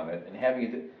clothes on it and having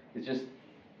it is just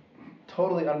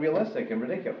totally unrealistic and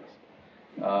ridiculous.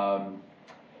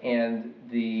 And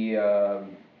the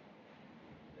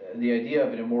idea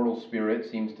of an immortal spirit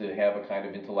seems to have a kind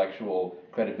of intellectual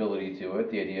credibility to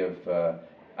it. The idea of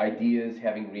ideas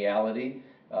having reality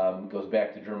goes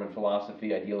back to German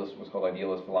philosophy. What's called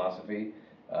idealist philosophy,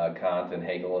 Kant and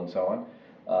Hegel and so on.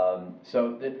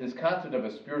 So this concept of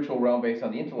a spiritual realm based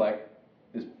on the intellect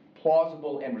is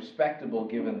plausible and respectable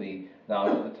given the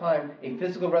knowledge of the time. A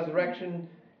physical resurrection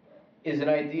is an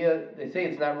idea, they say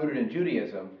it's not rooted in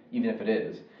Judaism, even if it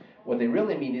is. What they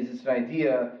really mean is it's an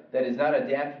idea that is not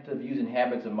adapted to the views and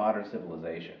habits of modern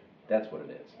civilization. That's what it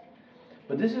is.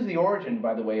 But this is the origin,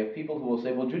 by the way, of people who will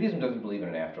say, well, Judaism doesn't believe in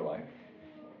an afterlife.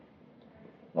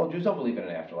 Well, Jews don't believe in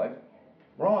an afterlife.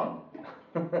 Wrong.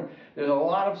 There's a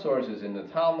lot of sources in the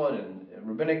Talmud and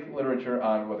rabbinic literature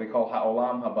on what they call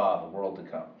Ha'olam Haba, the world to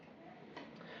come.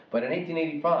 But in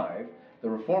 1885, the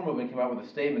Reform movement came out with a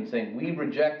statement saying, we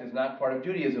reject as not part of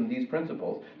Judaism these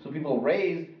principles. So people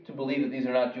raised to believe that these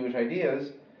are not Jewish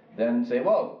ideas then say,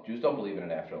 well, Jews don't believe in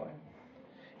an afterlife.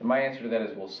 And my answer to that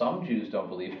is, well, some Jews don't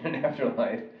believe in an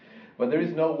afterlife, but there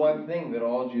is no one thing that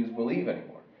all Jews believe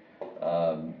anymore.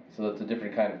 So that's a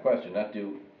different kind of question. Not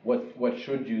what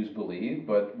should Jews believe,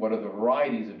 but what are the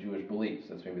varieties of Jewish beliefs?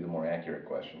 That's maybe the more accurate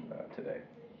question today.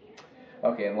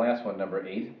 Okay, and last one, number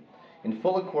 8. In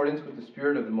full accordance with the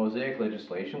spirit of the Mosaic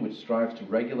legislation, which strives to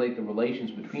regulate the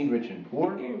relations between rich and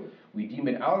poor, we deem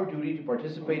it our duty to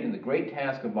participate in the great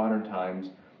task of modern times,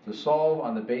 to solve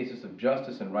on the basis of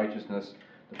justice and righteousness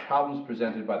the problems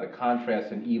presented by the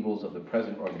contrasts and evils of the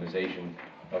present organization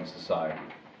of society.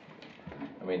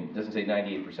 I mean, it doesn't say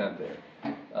 98% there.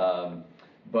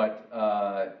 But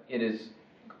it is,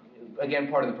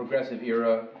 again, part of the progressive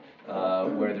era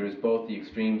where there is both the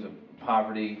extremes of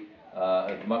poverty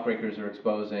the muckrakers are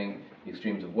exposing, the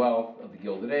extremes of wealth of the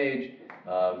Gilded Age,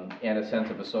 and a sense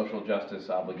of a social justice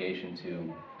obligation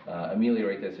to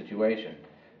ameliorate that situation.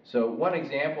 So one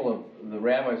example of the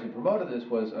rabbis who promoted this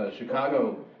was a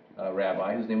Chicago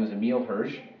rabbi whose name was Emil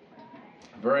Hirsch,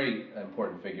 a very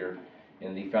important figure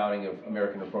in the founding of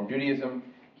American Reform Judaism.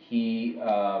 He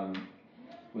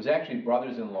was actually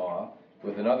brothers-in-law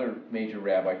with another major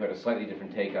rabbi who had a slightly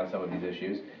different take on some of these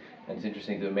issues. And it's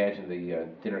interesting to imagine the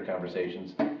dinner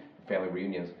conversations, family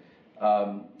reunions.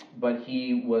 But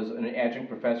he was an adjunct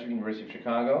professor at the University of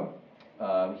Chicago.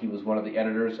 He was one of the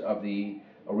editors of the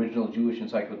original Jewish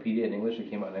Encyclopedia in English that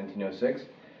came out in 1906.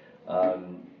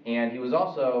 And he was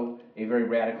also a very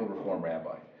radical Reform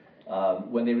rabbi.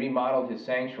 When they remodeled his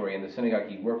sanctuary, and the synagogue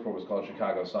he worked for was called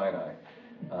Chicago Sinai,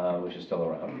 which is still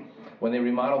around. When they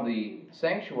remodeled the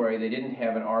sanctuary, they didn't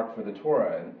have an ark for the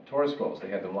Torah and Torah scrolls. They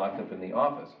had them locked up in the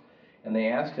office. And they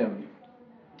asked him,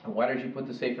 why did you put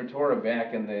the Sefer Torah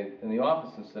back in the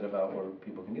office instead of out where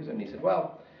people can use it? And he said,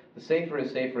 well, the Sefer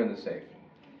is safer in the safe.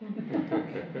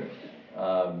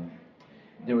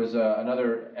 There was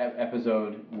another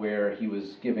episode where he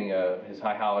was giving his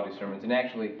high holiday sermons, and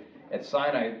actually at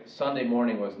Sinai, Sunday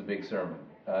morning was the big sermon.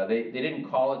 They didn't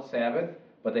call it Sabbath,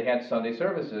 but they had Sunday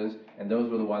services, and those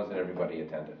were the ones that everybody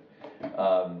attended.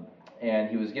 And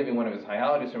he was giving one of his high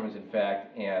holiday sermons, in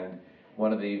fact, and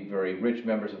one of the very rich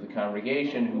members of the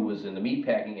congregation who was in the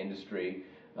meatpacking industry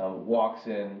walks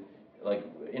in,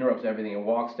 interrupts everything and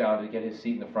walks down to get his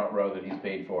seat in the front row that he's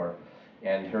paid for.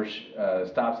 And Hirsch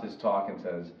stops his talk and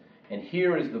says, and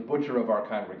here is the butcher of our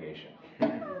congregation.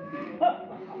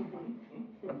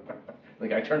 The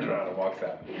guy turns around and walks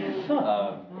out.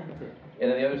 And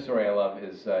then the other story I love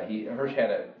is Hirsch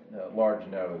had a large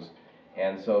nose,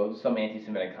 and so some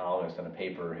anti-Semitic columnist on a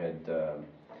paper had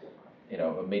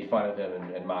made fun of him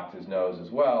and mocked his nose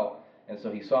as well. And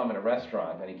so he saw him in a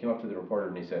restaurant, and he came up to the reporter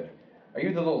and he said, "Are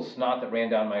you the little snot that ran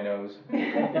down my nose?"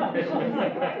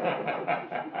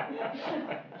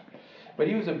 But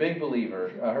he was a big believer.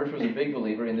 Hirsch was a big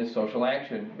believer in this social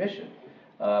action mission.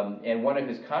 And one of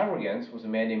his congregants was a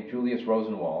man named Julius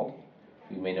Rosenwald,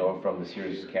 who you may know from the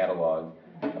Sears catalog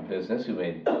business, who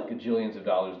made gajillions of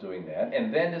dollars doing that,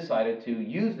 and then decided to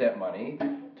use that money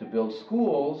to build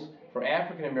schools for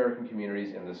African American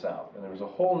communities in the South. And there was a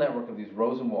whole network of these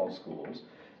Rosenwald schools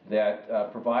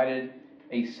that provided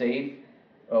a safe,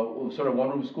 sort of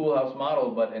one-room schoolhouse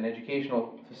model, but an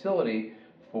educational facility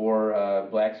for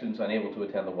black students unable to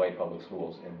attend the white public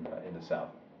schools in the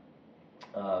South.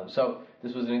 So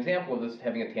this was an example of this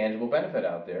having a tangible benefit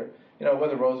out there.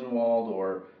 Whether Rosenwald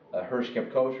or Hirsch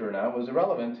kept kosher or not was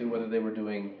irrelevant to whether they were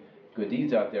doing good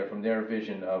deeds out there from their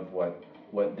vision of what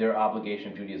their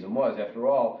obligation of Judaism was. After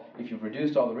all, if you've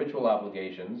reduced all the ritual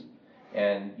obligations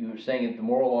and you're saying that the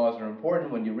moral laws are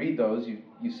important, when you read those,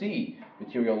 you see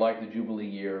material like the Jubilee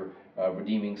year,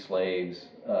 redeeming slaves,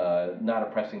 not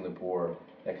oppressing the poor,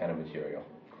 that kind of material.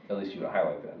 At least you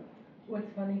highlight that.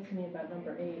 What's funny to me about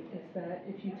number 8 is that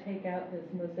if you take out this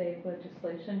Mosaic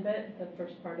legislation bit, the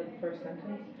first part of the first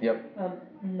sentence,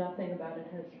 nothing about it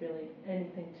has really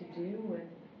anything to do with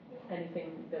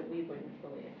anything that we wouldn't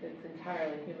believe. It's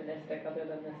entirely humanistic, other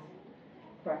than this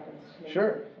reference to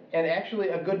Sure, and actually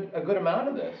a good amount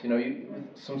of this. With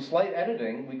some slight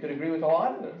editing, we could agree with a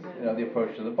lot of this. The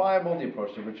approach to the Bible, the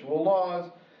approach to ritual laws,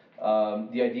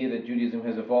 the idea that Judaism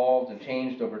has evolved and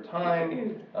changed over time,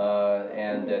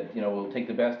 and that we'll take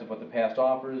the best of what the past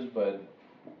offers, but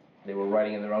they were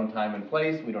writing in their own time and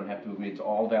place. We don't have to agree it's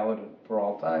all valid for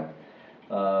all time.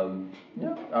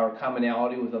 Our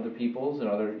commonality with other peoples and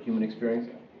other human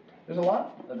experiences. There's a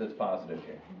lot that's positive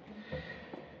here.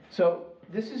 So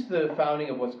this is the founding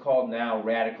of what's called now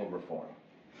Radical Reform.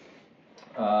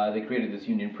 They created this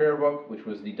Union Prayer Book, which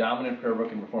was the dominant prayer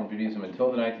book in Reform Judaism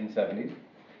until the 1970s,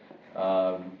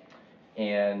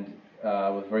 and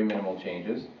with very minimal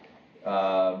changes.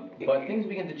 But things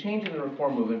began to change in the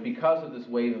Reform movement because of this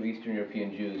wave of Eastern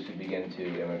European Jews who began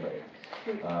to immigrate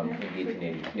in the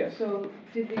 1880s. Yes? So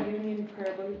did the Union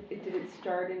Prayer Book, did it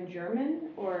start in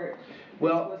German, or?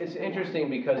 Well, it's interesting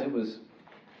because it was,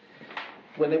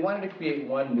 when they wanted to create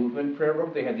one movement prayer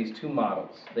book, they had these two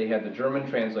models. They had the German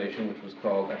translation, which was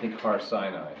called, I think, Har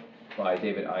Sinai, by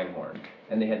David Einhorn,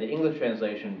 and they had the English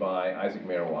translation by Isaac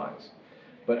Mayer Wise.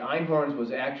 But Einhorn's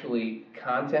was actually,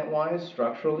 content-wise,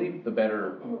 structurally, the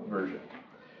better version.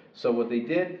 So what they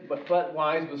did, but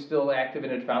Wise was still active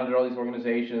and had founded all these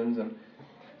organizations, and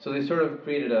so they sort of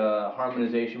created a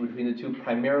harmonization between the two,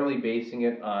 primarily basing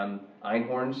it on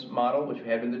Einhorn's model, which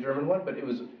had been the German one, but it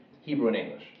was Hebrew and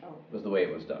English was the way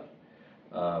it was done.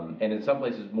 And in some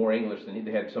places more English than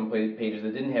they had some pages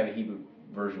that didn't have a Hebrew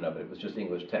version of it. It was just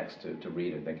English text to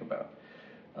read and think about.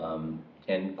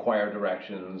 And choir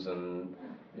directions and,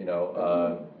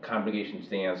 congregation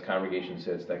stands, congregation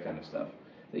sits, that kind of stuff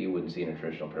that you wouldn't see in a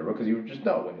traditional prayer book because you would just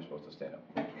know when you're supposed to stand up.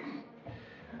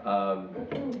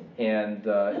 It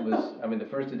was, the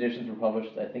first editions were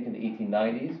published, I think, in the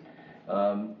 1890s,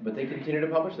 but they continued to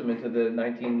publish them into the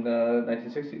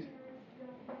 1960s.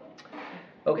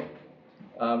 Okay,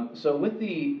 so with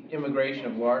the immigration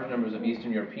of large numbers of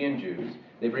Eastern European Jews,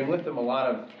 they bring with them a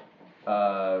lot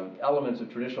of elements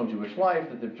of traditional Jewish life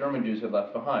that the German Jews had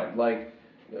left behind, like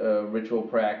ritual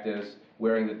practice,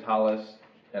 wearing the tallis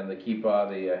and the kippah,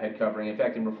 the head covering. In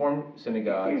fact, in Reform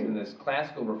synagogues, in this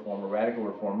classical Reform or radical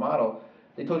Reform model,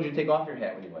 they told you to take off your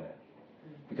hat when you went in.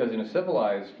 Because in a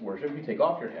civilized worship, you take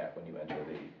off your hat when you enter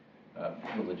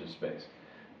the religious space.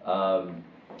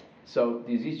 So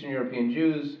these Eastern European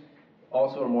Jews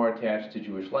also are more attached to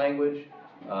Jewish language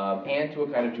and to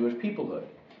a kind of Jewish peoplehood.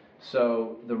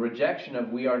 So the rejection of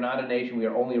we are not a nation, we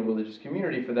are only a religious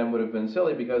community for them would have been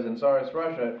silly because in Tsarist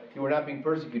Russia, you were not being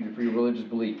persecuted for your religious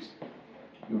beliefs.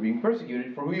 You were being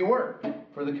persecuted for who you were,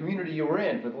 for the community you were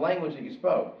in, for the language that you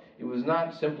spoke. It was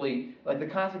not simply, like the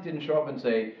Cossack didn't show up and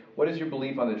say, what is your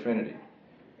belief on the Trinity?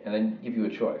 And then give you a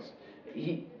choice.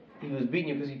 He was beating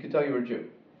you because he could tell you were a Jew.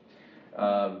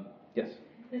 Yes?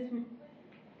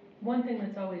 One thing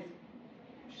that's always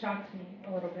shocked me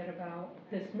a little bit about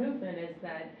this movement is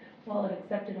that while it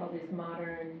accepted all these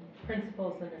modern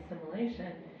principles and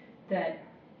assimilation, that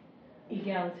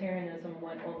egalitarianism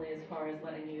went only as far as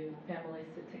letting families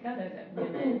sit together, that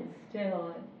women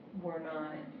still were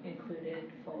not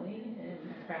included fully in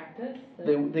practice.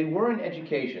 They were in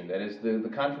education. That is, the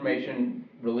confirmation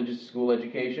religious school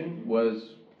education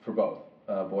was for both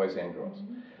boys and girls.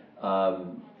 Mm-hmm.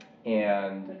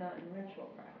 But not in ritual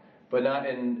practice. But not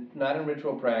in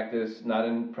ritual practice, not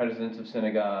in presidents of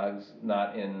synagogues,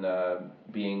 not in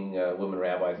being women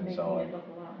rabbis and so on. Making it look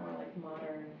a lot more like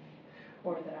modern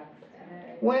Orthodox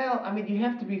today. Well, you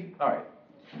have to be, all right,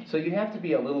 so you have to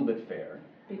be a little bit fair.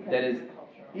 Because that is,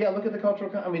 yeah, look at the cultural,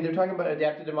 they're talking about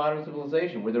adapted to modern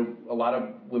civilization. Were there a lot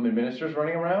of women ministers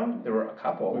running around? There were a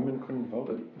couple. Women couldn't vote.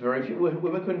 But very few,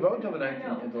 women couldn't vote until the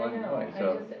 1920s.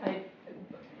 So.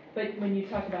 But when you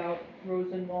talk about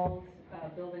Rosenwald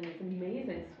building these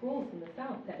amazing schools in the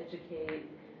South to educate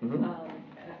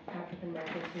African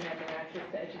Americans who had no access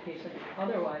to education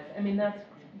otherwise,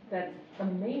 that's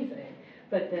amazing.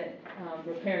 But that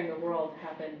repairing the world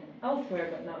happened elsewhere,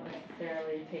 but not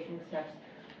necessarily taking steps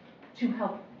to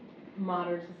help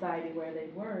modern society where they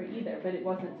were either. But it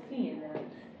wasn't seen as.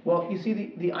 Well, you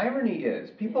see, the irony is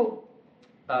people.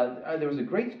 There was a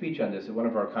great speech on this at one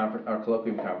of our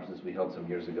colloquium conferences we held some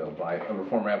years ago by a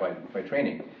Reform rabbi by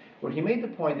training, where he made the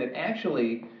point that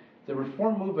actually the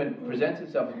Reform movement presents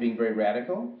itself as being very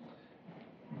radical,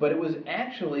 but it was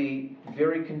actually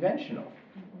very conventional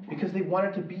because they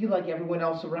wanted to be like everyone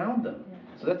else around them.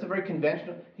 So that's a very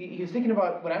conventional. He was thinking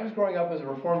about when I was growing up as a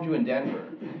Reform Jew in Denver.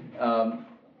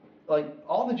 Like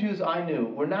all the Jews I knew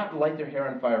were not light their hair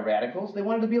on fire radicals. They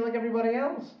wanted to be like everybody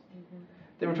else.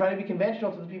 They were trying to be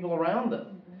conventional to the people around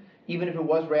them, even if it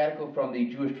was radical from the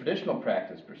Jewish traditional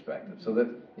practice perspective. So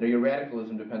that your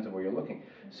radicalism depends on where you're looking.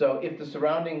 So if the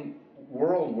surrounding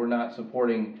world were not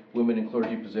supporting women in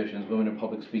clergy positions, women in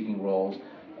public speaking roles,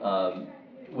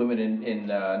 women in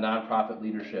nonprofit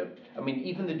leadership,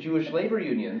 even the Jewish labor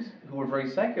unions, who were very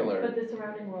secular. But the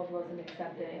surrounding world wasn't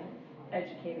accepting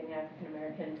educating African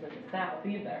Americans in the South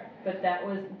either. But that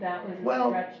was a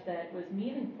stretch that was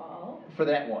meaningful. For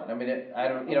that one,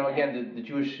 again, the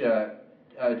Jewish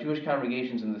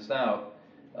congregations in the South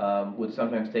would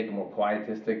sometimes take a more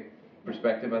quietistic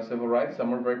perspective on civil rights.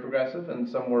 Some were very progressive, and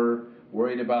some were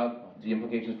worried about the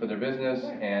implications for their business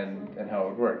and how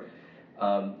it would work.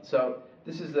 So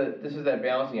this is that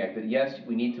balancing act that yes,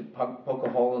 we need to poke a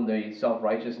hole in the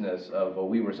self-righteousness of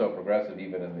we were so progressive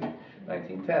even in the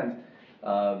 1910s.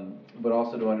 But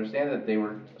also to understand that they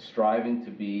were striving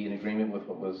to be in agreement with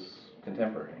what was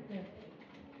contemporary. Yeah.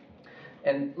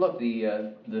 And look,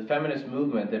 the feminist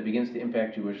movement that begins to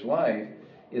impact Jewish life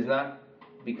is not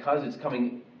because it's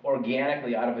coming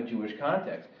organically out of a Jewish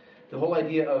context. The whole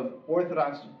idea of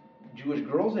Orthodox Jewish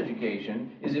girls'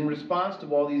 education is in response to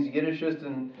all these Yiddishist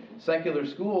and secular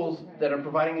schools that are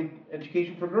providing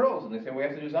education for girls, and they say we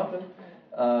have to do something.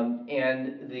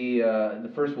 And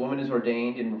the first woman is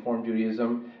ordained in Reform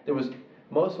Judaism. There was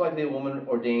most likely a woman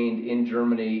ordained in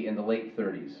Germany in the late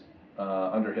 30s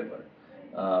under Hitler,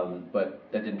 but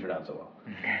that didn't turn out so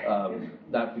well.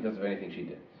 Not because of anything she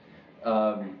did.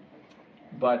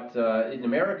 But in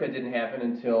America, it didn't happen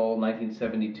until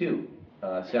 1972.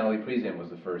 Sally Priesand was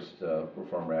the first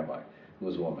Reform rabbi who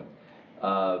was a woman.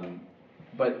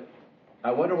 But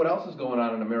I wonder what else is going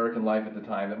on in American life at the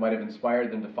time that might have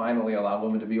inspired them to finally allow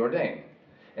women to be ordained.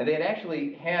 And they had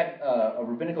actually had a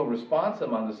rabbinical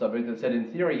responsum on the subject that said,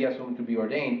 in theory, yes, women could be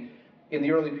ordained in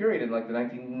the early period, in like the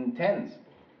 1910s.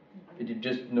 It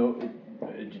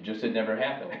just had never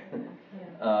happened.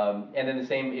 And then the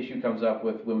same issue comes up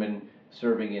with women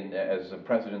serving as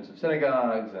presidents of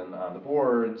synagogues and on the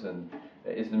boards, and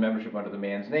is the membership under the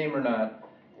man's name or not?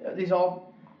 These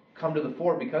all come to the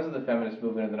fore because of the feminist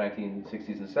movement in the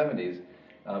 1960s and 70s.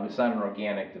 It's not an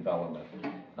organic development.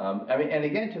 And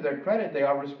again, to their credit, they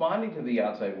are responding to the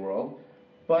outside world,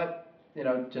 but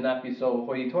to not be so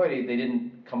hoity-toity, they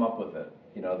didn't come up with it.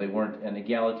 They weren't an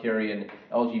egalitarian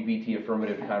LGBT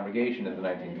affirmative congregation in the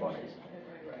 1920s.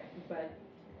 Right. But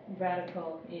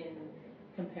radical in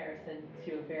comparison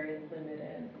to a very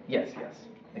limited. Yes,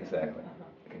 exactly.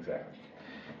 Exactly.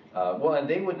 Well, and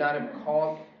they would not have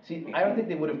called. See, I don't think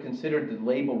they would have considered the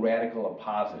label radical a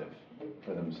positive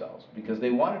for themselves because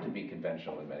they wanted to be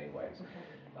conventional in many ways.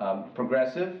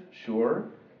 Progressive, sure.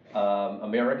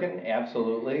 American,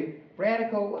 absolutely.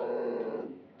 Radical,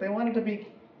 they wanted to be.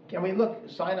 I mean, look,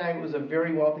 Sinai was a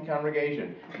very wealthy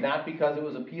congregation, not because it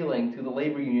was appealing to the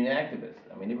labor union activists.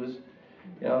 I mean, it was,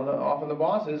 often the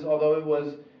bosses, although it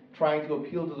was trying to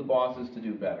appeal to the bosses to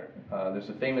do better. There's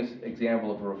a famous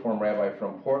example of a Reform rabbi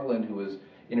from Portland who was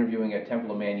interviewing at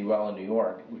Temple Emmanuel in New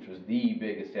York, which was the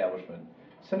big establishment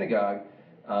synagogue,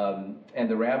 and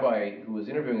the rabbi who was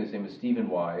interviewing, his name is Stephen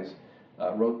Wise,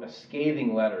 wrote a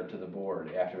scathing letter to the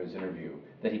board after his interview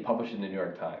that he published in the New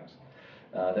York Times.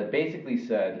 That basically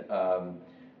said,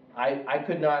 I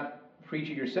could not preach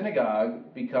at your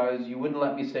synagogue because you wouldn't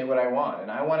let me say what I want.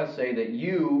 And I want to say that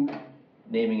you,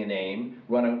 naming a name,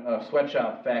 run a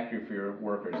sweatshop factory for your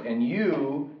workers. And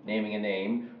you, naming a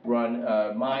name, run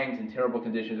mines in terrible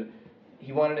conditions.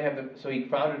 He wanted to have so he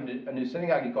founded a new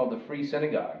synagogue he called the Free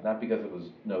Synagogue, not because it was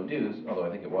no dues, although I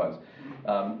think it was,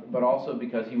 but also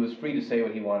because he was free to say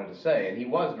what he wanted to say. And he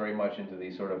was very much into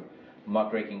the sort of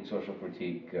muckraking social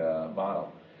critique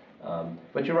model.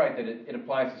 But you're right that it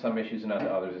applies to some issues and not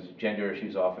to others. Gender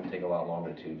issues often take a lot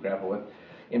longer to grapple with,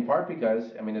 in part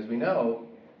because, as we know,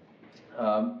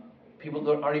 people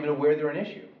aren't even aware they're an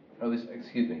issue.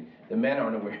 The men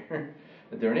aren't aware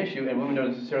that they're an issue, and women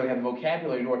don't necessarily have the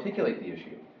vocabulary to articulate the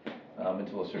issue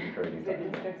until a certain period of They time.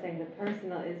 didn't start saying the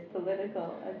personal is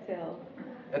political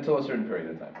Until a certain period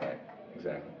of time, right?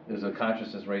 Exactly. There's a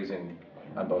consciousness raising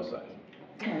on both sides.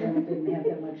 Well, it didn't have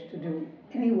that much to do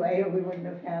anyway, or we wouldn't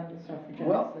have had the suffragettes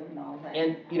and all that.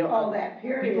 And all that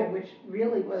period, which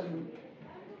really wasn't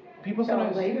people till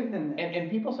sometimes later than this.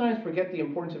 and people sometimes forget the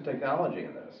importance of technology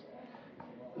in this.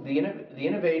 The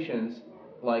innovations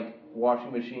like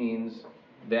washing machines,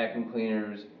 vacuum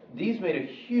cleaners, these made a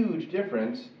huge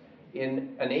difference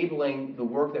in enabling the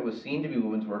work that was seen to be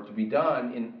women's work to be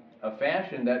done in a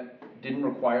fashion that didn't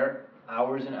require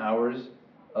hours and hours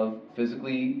of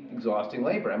physically exhausting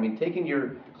labor. Taking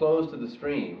your clothes to the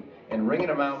stream and wringing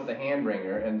them out with a hand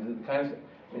wringer and the kind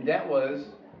of that was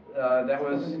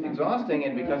exhausting,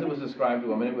 and because it was ascribed to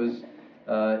women,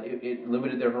 it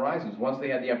limited their horizons. Once they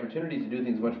had the opportunity to do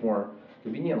things much more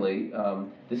conveniently,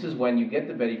 this is when you get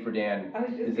the Betty Friedan. I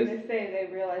was just going to say,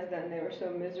 they realized then they were so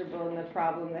miserable in the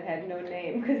problem that had no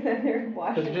name, because then they're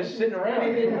washing. Because they're just sitting around.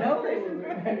 They didn't know they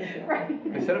were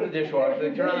right. They set up the dishwasher,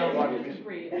 they turn on the washing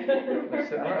machine. They're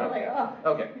sitting around.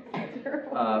 Okay.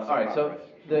 All right, so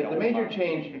the major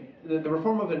change, the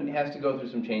reform movement has to go through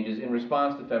some changes in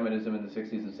response to feminism in the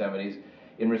 60s and 70s,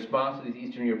 in response to these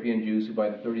Eastern European Jews who by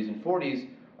the 30s and 40s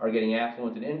are getting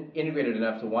affluent and integrated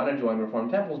enough to want to join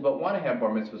Reform temples, but want to have bar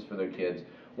mitzvahs for their kids,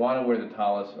 want to wear the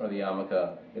tallis or the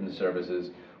yarmulke in the services,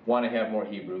 want to have more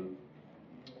Hebrew,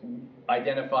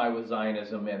 identify with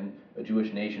Zionism and a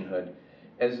Jewish nationhood.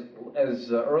 As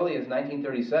early as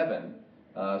 1937,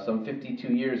 some 52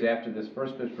 years after this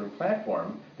first Pittsburgh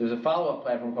platform, there's a follow-up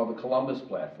platform called the Columbus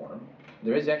Platform.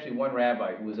 There is actually one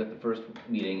rabbi who was at the first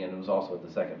meeting and was also at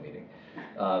the second meeting,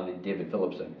 David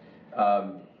Phillipson.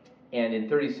 And in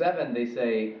 37, they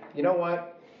say, you know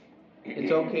what? It's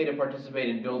okay to participate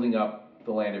in building up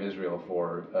the land of Israel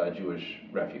for Jewish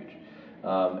refuge.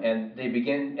 And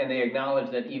they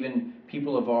acknowledge that even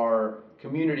people of our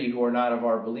community who are not of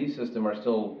our belief system are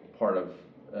still part of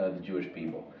the Jewish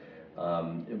people.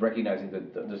 Recognizing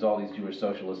that there's all these Jewish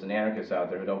socialists and anarchists out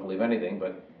there who don't believe anything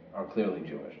but are clearly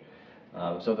Jewish.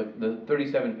 So the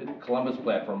 37 Columbus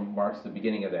Platform marks the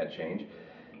beginning of that change.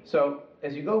 So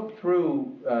as you go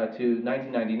through to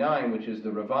 1999, which is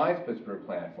the revised Pittsburgh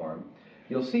Platform,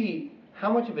 you'll see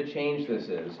how much of a change this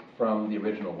is from the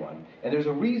original one. And there's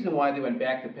a reason why they went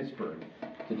back to Pittsburgh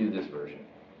to do this version.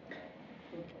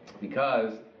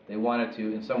 because they wanted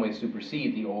to, in some way,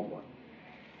 supersede the old one,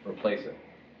 replace it.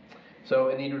 So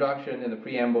in the introduction, in the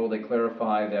preamble, they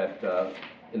clarify that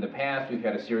in the past we've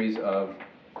had a series of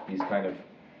these kind of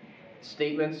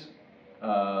statements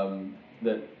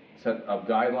that set up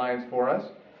guidelines for us,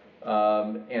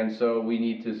 and so we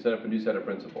need to set up a new set of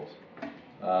principles.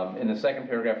 In the second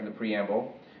paragraph in the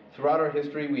preamble, throughout our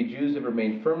history, we Jews have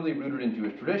remained firmly rooted in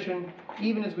Jewish tradition,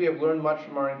 even as we have learned much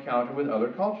from our encounter with other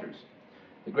cultures.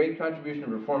 The great contribution of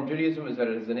Reform Judaism is that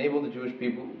it has enabled the Jewish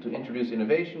people to introduce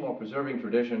innovation while preserving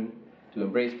tradition, to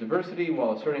embrace diversity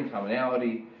while asserting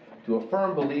commonality, to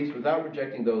affirm beliefs without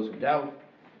rejecting those who doubt,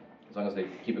 as long as they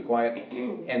keep it quiet,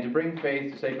 and to bring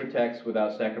faith to sacred texts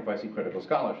without sacrificing critical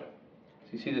scholarship.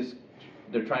 So you see this,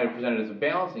 they're trying to present it as a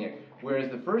balancing act,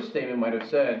 whereas the first statement might have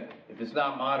said, if it's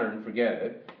not modern, forget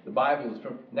it. The Bible is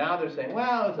from, now they're saying,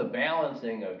 well, it's a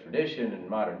balancing of tradition and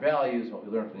modern values, what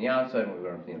we learn from the outside and what we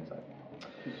learn from the inside.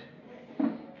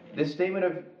 This statement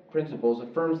of principles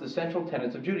affirms the central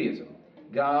tenets of Judaism: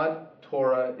 God,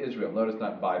 Torah, Israel. Notice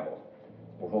not Bible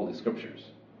or Holy Scriptures.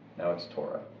 Now it's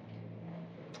Torah.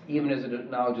 Even as it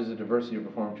acknowledges the diversity of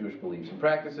Reformed Jewish beliefs and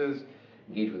practices,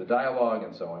 engage with a dialogue,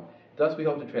 and so on. Thus we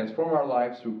hope to transform our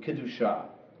lives through Kiddushah,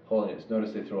 holiness.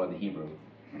 Notice they throw in the Hebrew.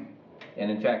 And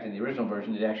in fact, in the original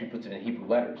version, it actually puts it in Hebrew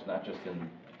letters, not just in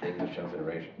the English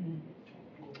transliteration.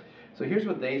 So here's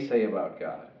what they say about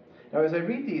God. Now, as I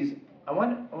read these, I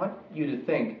want you to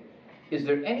think, is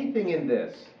there anything in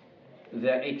this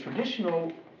that a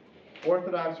traditional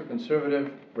Orthodox or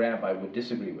conservative rabbi would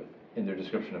disagree with in their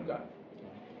description of God?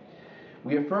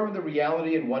 We affirm the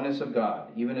reality and oneness of God,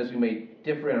 even as we may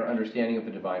differ in our understanding of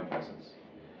the divine presence.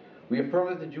 We affirm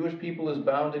that the Jewish people is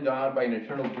bound to God by an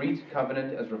eternal Brit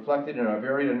covenant as reflected in our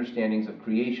varied understandings of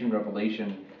creation,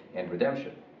 revelation, and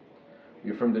redemption.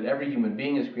 We affirm that every human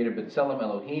being is created b'tselem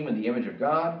Elohim in the image of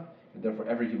God, and therefore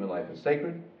every human life is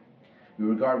sacred. We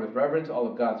regard with reverence all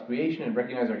of God's creation and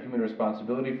recognize our human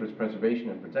responsibility for its preservation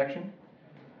and protection.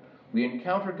 We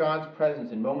encounter God's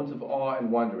presence in moments of awe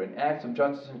and wonder, in acts of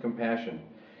justice and compassion,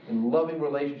 in loving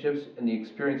relationships and the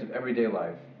experience of everyday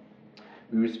life.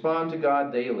 We respond to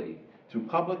God daily, through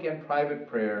public and private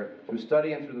prayer, through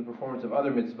study and through the performance of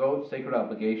other mitzvot, sacred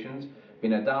obligations,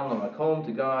 bin adam lamakom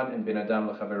to God and bin adam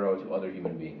lachavero to other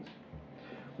human beings.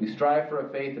 We strive for a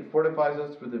faith that fortifies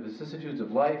us through the vicissitudes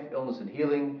of life, illness and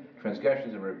healing,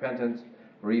 transgressions and repentance,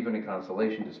 or even in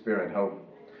consolation, despair, and hope.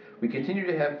 We continue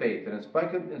to have faith that in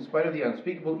spite of the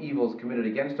unspeakable evils committed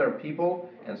against our people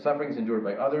and sufferings endured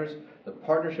by others, the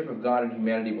partnership of God and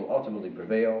humanity will ultimately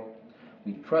prevail.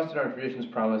 We trust in our tradition's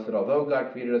promise that although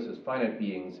God created us as finite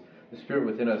beings, the Spirit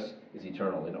within us is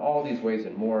eternal. In all these ways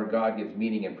and more, God gives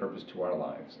meaning and purpose to our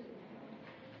lives.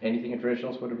 Anything a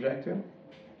traditionalist would object to?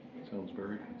 Sounds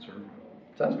very conservative.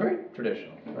 Sounds very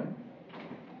traditional, right?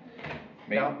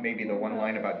 Maybe the one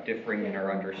line about differing in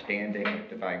our understanding of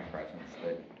divine presence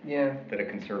that a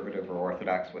conservative or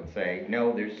Orthodox would say,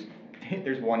 no,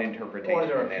 there's one interpretation. Or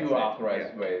there are a few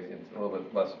authorized ways. It's a little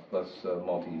bit less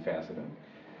multifaceted.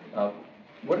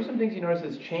 What are some things you notice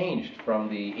has changed from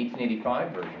the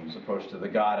 1885 version's approach to the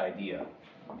God idea?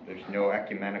 There's no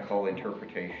ecumenical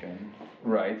interpretation.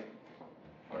 Right.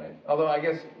 Although I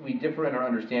guess we differ in our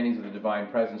understandings of the divine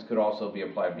presence could also be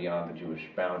applied beyond the Jewish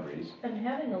boundaries. I'm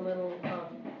having a little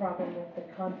problem with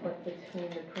the conflict between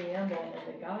the preamble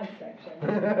and the God section.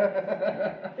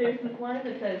 There's this line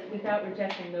that says, without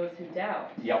rejecting those who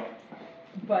doubt. Yep.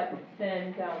 But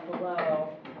then down below,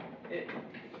 it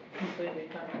completely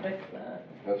contradicts that.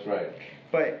 That's right.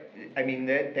 But, I mean,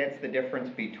 that's the difference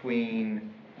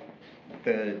between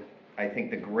I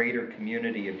think the greater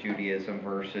community of Judaism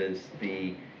versus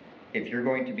if you're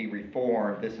going to be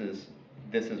Reformed, this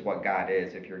is what God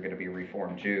is if you're going to be a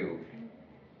Reformed Jew.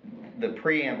 The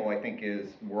preamble, I think, is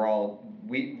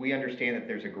we understand that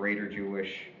there's a greater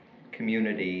Jewish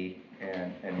community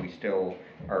and we still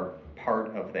are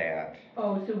part of that.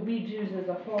 Oh, so we Jews as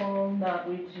a whole, not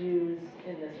we Jews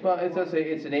in this. Well, it does say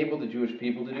it's enabled the Jewish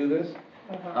people to do this.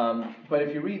 But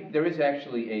if you read, there is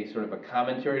actually a sort of a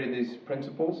commentary to these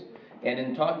principles. And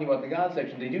in talking about the God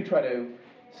section, they do try to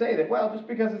say that, well, just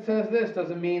because it says this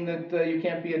doesn't mean that you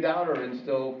can't be a doubter and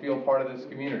still feel part of this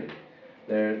community.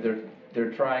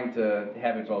 They're trying to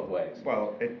have it both ways.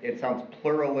 Well, it sounds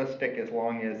pluralistic as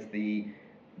long as the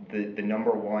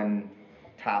number one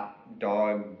top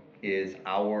dog is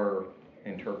our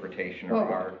interpretation or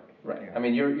our... Right. Yeah. I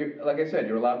mean, you're like I said,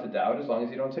 you're allowed to doubt as long as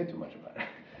you don't say too much about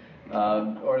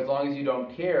it. Or as long as you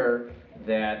don't care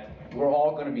that we're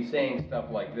all going to be saying stuff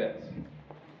like this.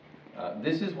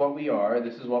 This is what we are,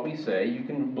 this is what we say. You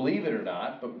can believe it or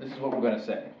not, but this is what we're going to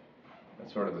say.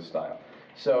 That's sort of the style.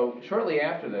 So shortly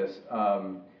after this,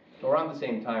 around the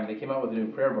same time, they came out with a new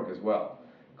prayer book as well,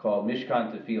 called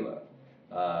Mishkan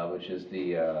Tefillah, which is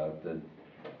the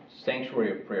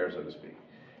sanctuary of prayer, so to speak.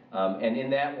 And in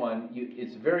that one,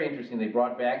 it's very interesting. They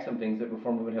brought back some things that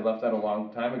Reform movement had left out a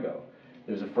long time ago.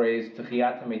 There's a phrase,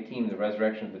 Techiyat HaMetim, the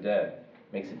resurrection of the dead,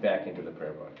 makes it back into the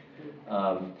prayer book.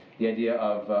 The idea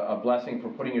of a blessing for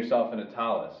putting yourself in a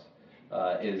tallis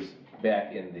is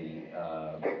back in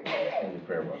the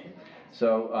prayer book.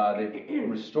 So they've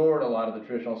restored a lot of the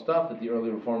traditional stuff that the early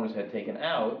reformers had taken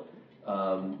out,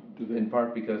 in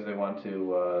part because they want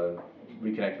to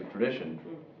reconnect with tradition.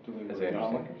 Do they As wear I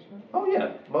understand. yarmulkes? Oh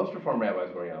yeah, most Reform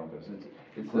rabbis wear yarmulkes.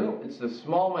 It's the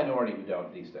small minority who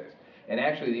don't these days. And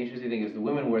actually, the interesting thing is the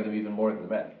women wear them even more than the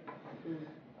men,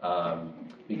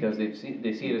 because they see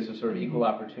it as a sort of equal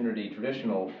opportunity,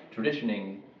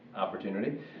 traditioning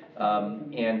opportunity.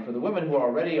 And for the women who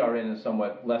already are in a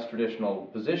somewhat less traditional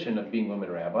position of being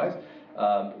women rabbis,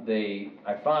 they,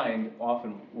 I find,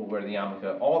 often will wear the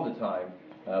yarmulke all the time,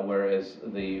 whereas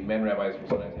the men rabbis will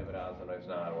sometimes have it on, sometimes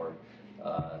not, or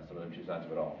some of them choose not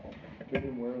to at all.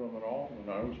 Didn't wear them at all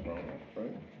when I was growing up,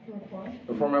 right?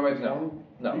 Reform rabbis, no.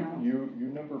 No. You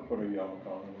never put a yarmulke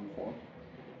on in Reform?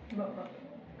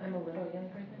 I'm a little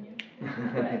younger than you,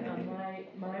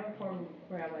 but my Reform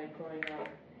rabbi growing up,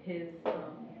 his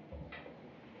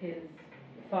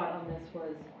thought on this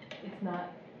was, it's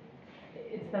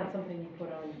not something you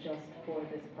put on just for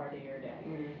this part of your day.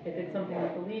 If it's something you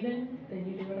believe in, then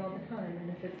you do it all the time, and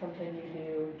if it's something you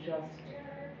do just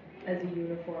as a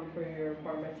uniform for your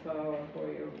bar mitzvah or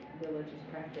for your religious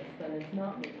practice, then it's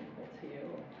not meaningful to you.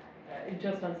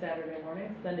 Just on Saturday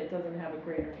mornings, then it doesn't have a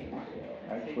greater meaning to you.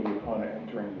 Actually, upon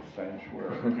entering the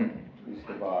sanctuary, is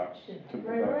the box to put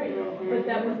that Right. on. But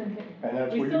that wasn't his. And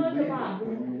that's We where still you had the leave box. it.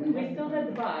 When you leave We it. still had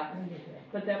the box,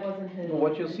 but that wasn't his. Well,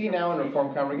 what you'll see now in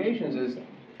Reformed congregations is,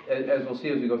 as we'll see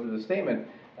as we go through the statement,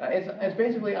 it's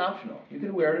basically optional. You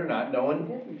can wear it or not. No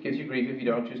one gives you grief if you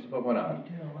don't choose to put one on.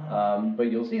 But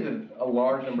you'll see that a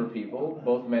large number of people,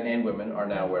 both men and women, are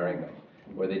now wearing them,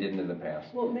 where they didn't in the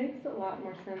past. Well, it makes a lot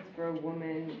more sense for a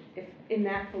woman if in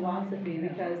that philosophy,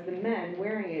 because the men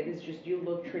wearing it is just, you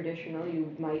look traditional,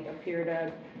 you might appear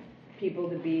to people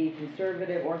to be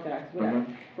conservative, orthodox, whatever.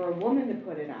 For a woman to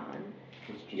put it on,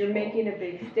 you're making a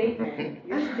big statement.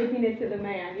 You're sticking it to the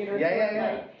man, you know.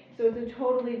 Yeah. So it's a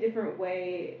totally different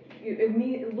way.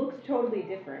 It looks totally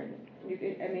different.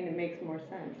 It makes more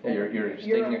sense. Yeah, you're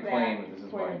staking a claim that this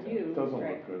is mine. It doesn't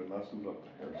look good, messes up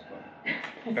the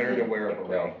hairstyle. Better to wear a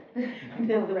beret.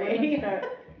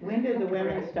 When did the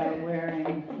women start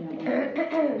wearing,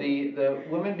 The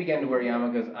women began to wear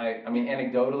yarmulkes, I mean,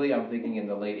 anecdotally, I'm thinking in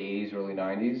the late 80s, early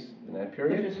 90s, in that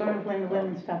period. Which is sort of when the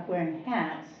women stopped wearing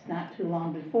hats, not too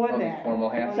long before Oh, the that. formal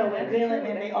hats? So it really,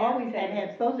 and they always had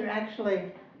hats. Those are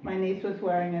actually, my niece was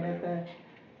wearing it at the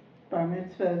bar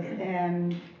mitzvahs,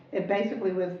 and it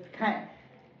basically was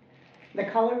the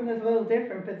color was a little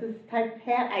different, but this type of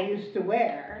hat I used to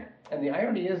wear. And the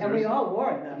irony is, And we all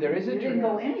wore them. there is a You didn't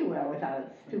go anywhere without a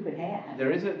stupid hat.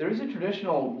 there is a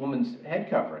traditional woman's head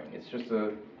covering. It's just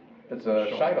a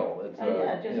sheitel. It's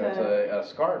a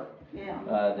scarf Yeah.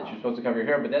 that you're supposed to cover your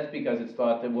hair. But that's because it's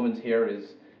thought that women's hair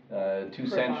is too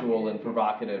sensual and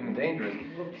provocative and dangerous.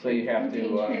 So you have to.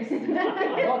 Well,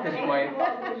 because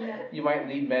you might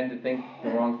lead men to think the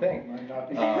wrong thing. Might not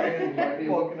be spraying, you might be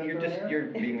looking at their hair. You're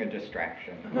being a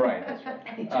distraction. Right, that's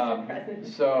right.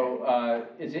 So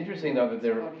it's interesting though that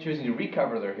they're choosing to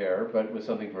recover their hair, but with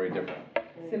something very different.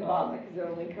 Symbolic, because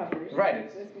it only covers Right,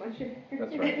 this much.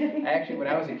 That's right. Actually, when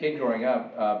I was a kid growing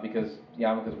up, because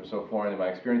yarmulkes were so foreign in my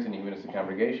experience in the humanistic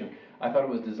congregation, I thought it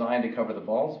was designed to cover the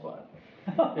bald spot.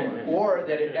 Or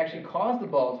that it actually caused the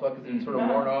bald spot because it sort of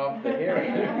worn off the hair.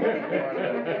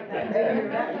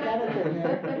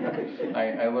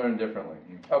 I learned differently.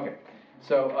 Okay,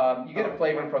 so you get a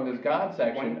flavor from this God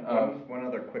section of... One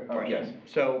other quick Oh, question. yes.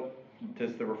 So,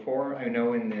 does the Reform, I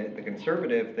know in the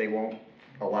conservative, they won't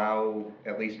allow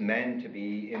at least men to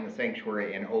be in the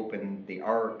sanctuary and open the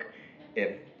ark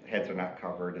if heads are not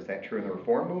covered. Is that true in the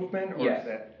Reform movement? Or Yes.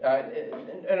 Is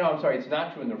that... No, I'm sorry, it's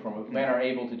not true in the Reform movement. Men are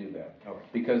able to do that. Okay.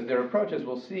 Because their approach, as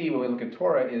we'll see when we look at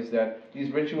Torah, is that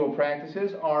these ritual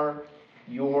practices are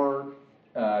your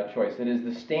choice. That is,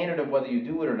 the standard of whether you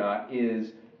do it or not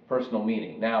is personal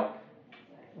meaning. Now,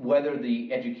 whether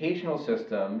the educational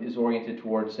system is oriented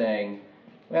towards saying,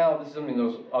 well, this is something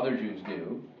those other Jews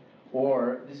do,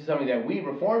 or this is something that we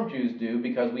Reformed Jews do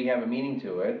because we have a meaning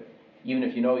to it, even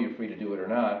if you know you're free to do it or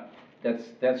not,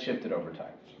 that's shifted over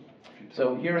time.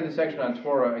 So here in the section on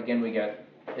Torah, again, we get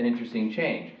an interesting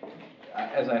change.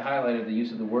 As I highlighted, the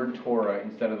use of the word Torah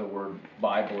instead of the word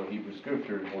Bible or Hebrew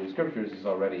Scriptures, Holy Scriptures, is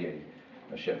already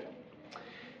a shift.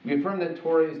 We affirm that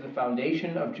Torah is the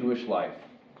foundation of Jewish life.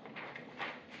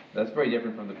 That's very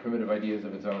different from the primitive ideas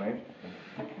of its own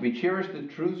age. We cherish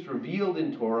the truths revealed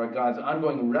in Torah, God's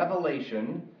ongoing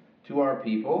revelation to our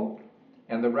people,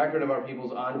 and the record of our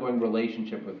people's ongoing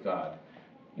relationship with God.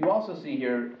 You also see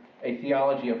here a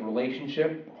theology of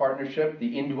relationship, partnership,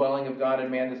 the indwelling of God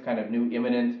in man, this kind of new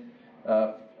immanent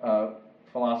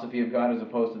philosophy of God as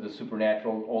opposed to the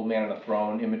supernatural old man on a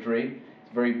throne imagery.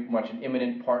 It's very much an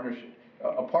immanent partnership,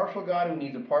 a partial God who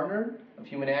needs a partner of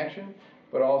human action,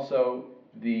 but also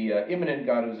the immanent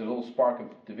God who's a little spark of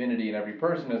divinity in every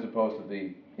person, as opposed to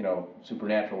the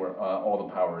supernatural where all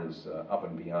the power is up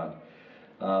and beyond.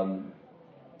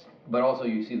 But also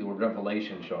you see the word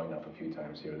revelation showing up a few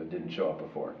times here that didn't show up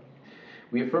before.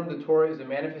 We affirm the Torah is a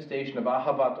manifestation of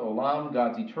Ahavat Olam,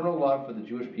 God's eternal love for the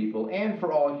Jewish people and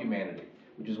for all humanity,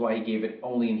 which is why he gave it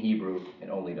only in Hebrew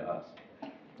and only to us.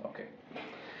 Okay.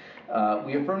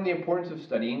 We affirm the importance of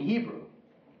studying Hebrew,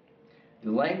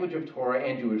 the language of Torah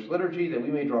and Jewish liturgy, that we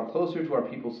may draw closer to our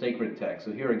people's sacred text.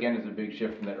 So here again is a big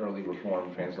shift from that early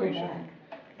Reform translation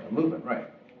movement, right?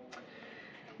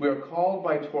 We are called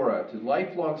by Torah to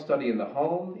lifelong study in the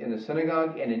home, in the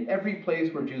synagogue, and in every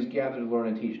place where Jews gather to learn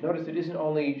and teach. Notice it isn't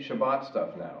only Shabbat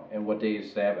stuff now, and what day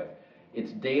is Sabbath.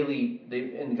 It's daily,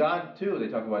 in God too, they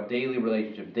talk about daily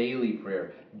relationship, daily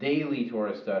prayer, daily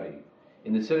Torah study.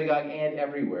 In the synagogue and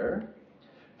everywhere,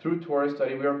 through Torah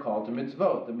study we are called to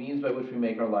mitzvot, the means by which we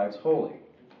make our lives holy.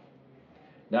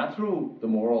 Not through the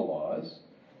moral laws,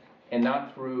 and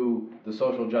not through the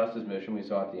social justice mission we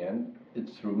saw at the end.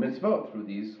 It's through mitzvot, through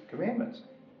these commandments.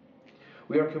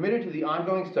 We are committed to the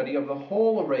ongoing study of the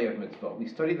whole array of mitzvot. We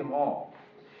study them all.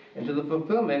 And to the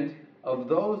fulfillment of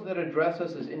those that address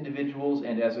us as individuals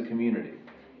and as a community.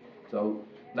 So,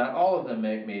 not all of them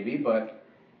maybe, but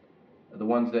the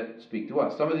ones that speak to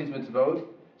us. Some of these mitzvot,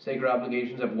 sacred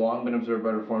obligations, have long been observed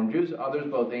by Reformed Jews.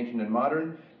 Others, both ancient and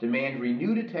modern, demand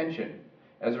renewed attention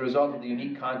as a result of the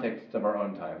unique context of our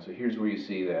own time. So here's where you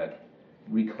see that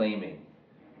reclaiming.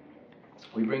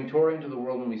 We bring Torah into the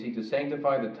world when we seek to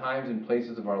sanctify the times and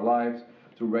places of our lives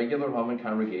through regular home and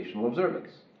congregational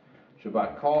observance.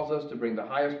 Shabbat calls us to bring the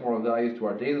highest moral values to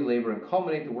our daily labor and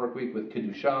culminate the work week with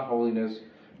Kedushah, holiness,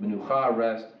 Menucha,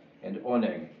 rest, and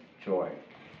Oneg, joy.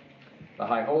 The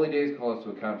high holy days call us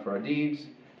to account for our deeds.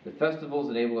 The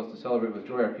festivals enable us to celebrate with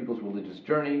joy our people's religious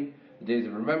journey. The days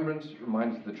of remembrance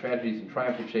remind us of the tragedies and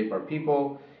triumphs that shape our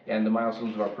people and the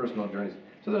milestones of our personal journeys.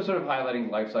 So they're sort of highlighting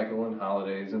life cycle and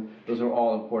holidays, and those are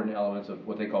all important elements of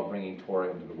what they call bringing Torah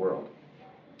into the world.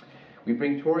 We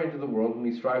bring Torah into the world when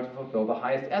we strive to fulfill the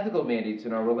highest ethical mandates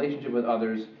in our relationship with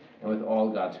others and with all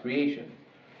God's creation.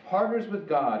 Partners with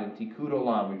God in Tikkun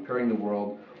Olam, repairing the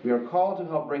world, we are called to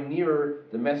help bring nearer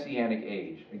the Messianic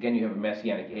age. Again, you have a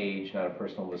Messianic age, not a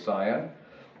personal Messiah.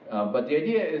 But the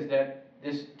idea is that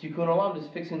this Tikkun Olam, this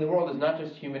fixing the world, is not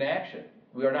just human action.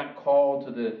 We are not called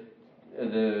to the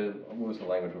what was the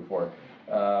language before?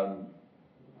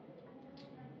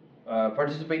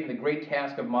 Participate in the great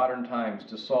task of modern times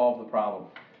to solve the problem.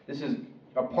 This is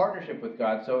a partnership with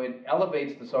God, so it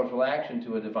elevates the social action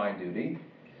to a divine duty,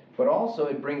 but also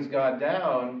it brings God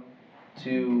down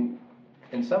to,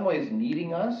 in some ways,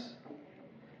 needing us.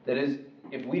 That is,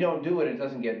 if we don't do it, it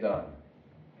doesn't get done.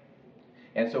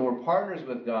 And so we're partners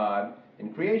with God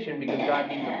in creation because God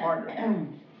needs a partner.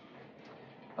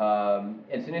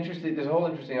 There's a whole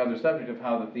interesting other subject of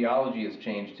how the theology has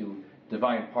changed to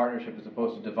divine partnership as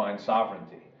opposed to divine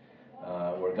sovereignty,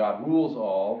 where God rules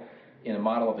all in a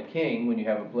model of a king when you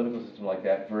have a political system like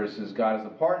that, versus God as the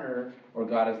partner, or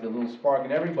God as the little spark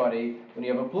in everybody when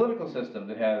you have a political system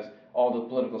that has all the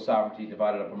political sovereignty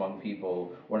divided up among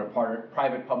people, or in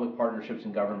private-public partnerships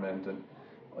in government. And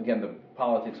again, the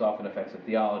politics often affects the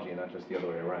theology and not just the other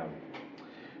way around.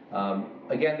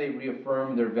 Again, they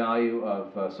reaffirm their value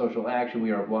of social action.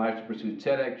 We are obliged to pursue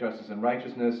tzedek, justice and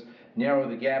righteousness, narrow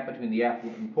the gap between the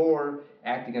affluent and poor,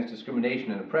 act against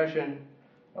discrimination and oppression.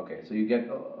 Okay, so you get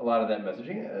a lot of that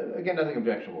messaging. Again, nothing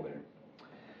objectionable there.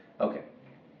 Okay,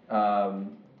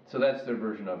 so that's their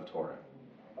version of Torah.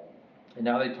 And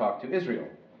now they talk to Israel.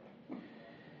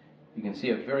 You can see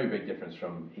a very big difference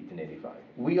from 1885.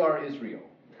 We are Israel,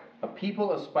 a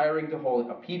people aspiring to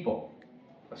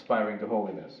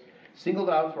holiness, singled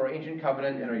out for our ancient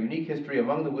covenant and our unique history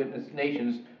among the witness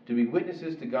nations to be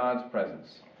witnesses to God's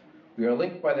presence. We are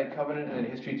linked by that covenant and that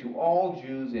history to all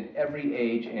Jews in every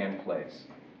age and place.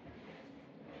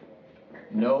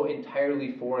 No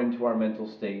entirely foreign to our mental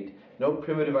state, no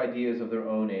primitive ideas of their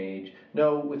own age,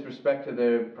 no with respect to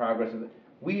the progress of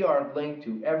we are linked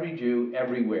to every Jew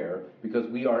everywhere because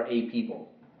we are a people.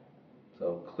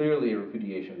 So clearly a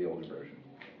repudiation of the older version.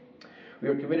 We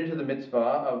are committed to the mitzvah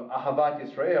of Ahavat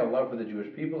Yisrael, love for the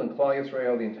Jewish people, and Klal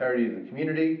Yisrael, the entirety of the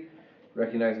community,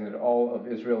 recognizing that all of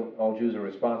Israel, all Jews are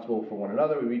responsible for one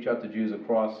another. We reach out to Jews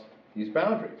across these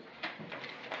boundaries.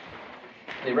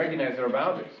 They recognize there are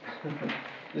boundaries.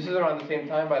 This is around the same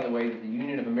time, by the way, that the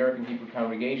Union of American Hebrew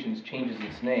Congregations changes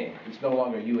its name. It's no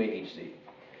longer UAHC.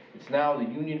 It's now the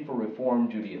Union for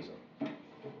Reform Judaism.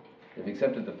 They've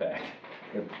accepted the fact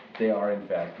that they are, in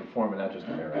fact, Reform and not just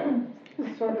American.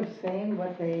 It's sort of saying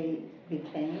what they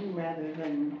became rather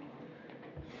than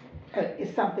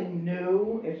it's something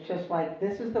new. It's just like,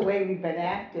 this is the way we've been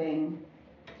acting.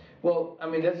 Well, I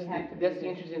mean, that's the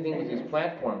interesting thing with these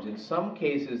platforms. In some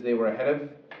cases, they were ahead of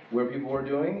where people were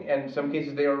doing, and in some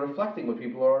cases, they are reflecting what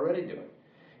people are already doing.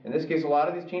 In this case, a lot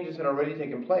of these changes had already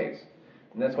taken place,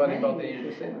 and that's why they felt they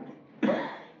needed to say them.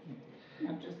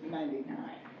 Not just 99.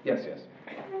 Yes, yes.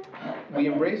 We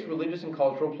embrace religious and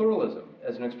cultural pluralism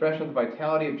as an expression of the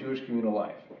vitality of Jewish communal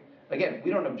life. Again,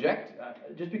 we don't object.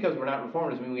 Just because we're not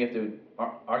reformed doesn't mean we have to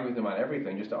argue with them on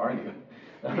everything just to argue.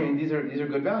 I mean, these are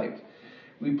good values.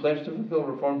 We pledge to fulfill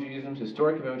Reform Judaism's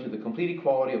historic commitment to the complete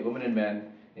equality of women and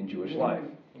men in Jewish life.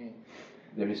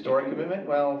 Their historic commitment,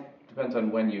 well, depends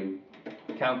on when you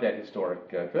count that historic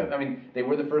commitment. I mean, they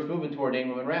were the first movement to ordain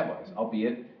women rabbis,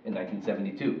 albeit in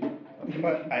 1972.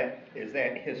 But is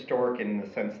that historic in the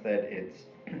sense that it's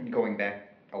going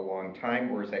back a long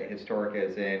time, or is that historic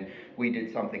as in we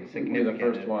did something significant?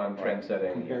 We're the first one,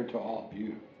 trend-setting. Compared to all of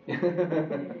you.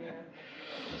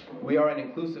 We are an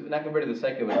inclusive, not compared to the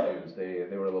secular Jews,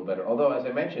 they were a little better. Although, as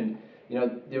I mentioned,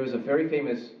 there was a very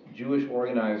famous Jewish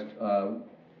organized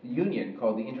union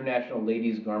called the International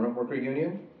Ladies Garment Worker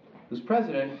Union, whose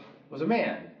president was a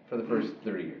man for the first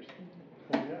 30 years.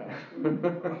 Well, yeah.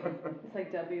 It's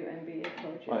like WNBA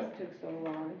coaches, Right. took so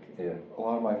long to Yeah. A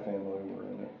lot of my family were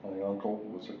in it. My uncle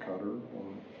was a cutter,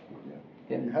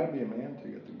 and you had to be a man to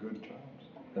get the good jobs.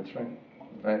 That's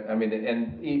right. I mean,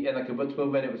 and in the kibbutz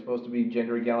movement, it was supposed to be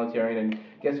gender egalitarian, and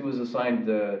guess who was assigned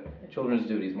children's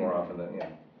duties more often than,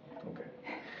 okay.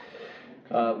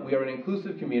 We are an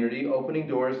inclusive community, opening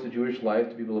doors to Jewish life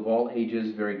to people of all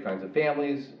ages, varied kinds of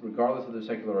families, regardless of their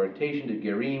secular orientation, to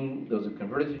Gerim, those who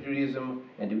converted to Judaism,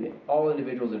 and to all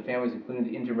individuals and families, including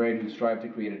the intermarried who strive to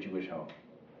create a Jewish home.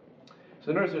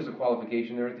 So notice there's a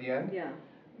qualification there at the end. Yeah.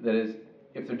 That is,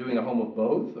 if they're doing a home of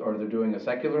both, or they're doing a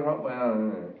secular home,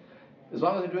 well, as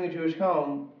long as they're doing a Jewish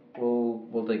home,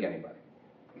 we'll take anybody.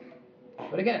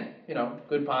 But again,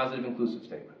 good, positive, inclusive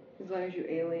statement. As long as you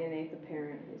alienate the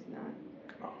parent who's not.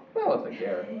 Well, if they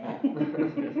care. You're gonna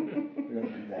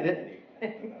do that.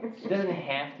 It doesn't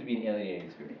have to be an alienating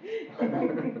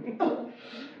experience.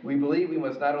 We believe we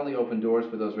must not only open doors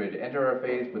for those ready to enter our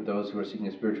faith, but those who are seeking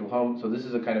a spiritual home. So this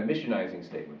is a kind of missionizing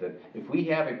statement, that if we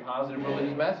have a positive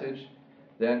religious message,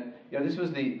 then, this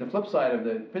was the flip side of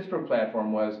the Pittsburgh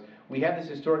platform was, we have this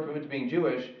historic commitment to being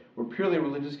Jewish, we're purely a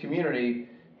religious community,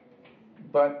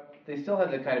 but they still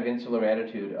had the kind of insular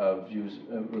attitude of Jews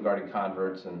regarding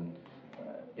converts, and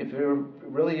if they're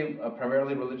really a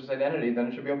primarily religious identity, then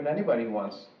it should be open to anybody who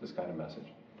wants this kind of message.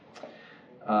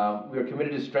 We are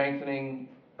committed to strengthening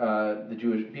the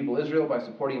Jewish people of Israel by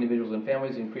supporting individuals and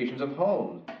families in creations of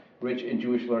homes rich in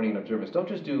Jewish learning and observance. Don't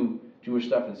just do Jewish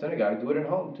stuff in synagogue, do it at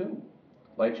home too.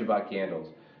 Light Shabbat candles,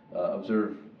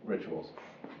 observe rituals.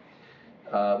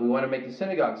 We want to make the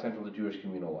synagogue central to Jewish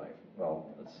communal life. Well,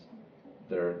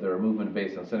 they're a movement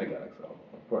based on synagogues, so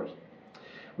of course.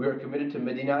 We are committed to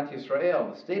Medinat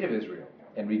Yisrael, the state of Israel,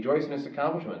 and rejoice in its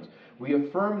accomplishments. We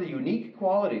affirm the unique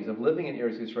qualities of living in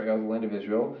Eretz Yisrael, the land of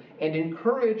Israel, and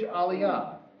encourage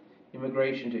Aliyah,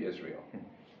 immigration to Israel.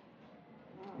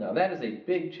 Now that is a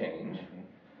big change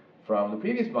from the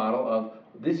previous model of,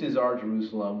 this is our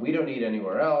Jerusalem, we don't need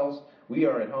anywhere else, we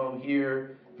are at home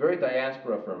here, very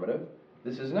diaspora affirmative.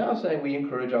 This is now saying we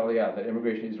encourage Aliyah, that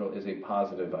immigration to Israel is a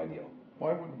positive ideal.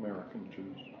 Why would American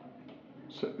Jews,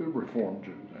 Reform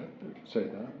Jews, say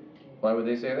that? Why would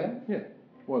they say that? Yeah.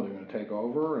 Well, they're going to take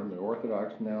over, and the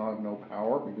Orthodox now have no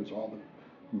power because all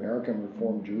the American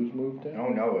Reform Jews moved in? Oh,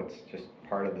 no, it's just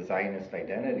part of the Zionist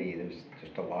identity. There's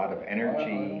just a lot of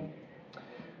energy.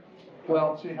 I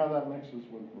don't see how that mixes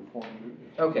with Reform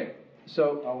Judaism. Okay,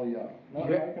 so... Aliyah. No,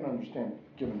 I can understand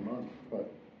giving money,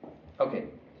 but... Okay,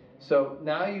 so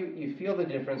now you feel the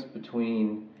difference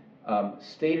between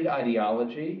stated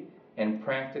ideology and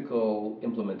practical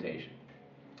implementation.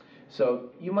 So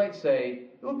you might say,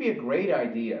 it would be a great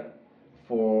idea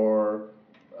for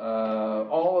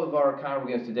all of our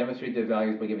congregants to demonstrate their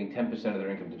values by giving 10% of their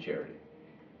income to charity.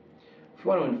 If you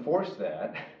want to enforce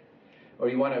that, or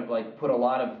you want to put a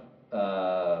lot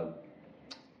of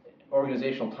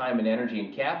organizational time and energy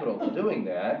and capital to doing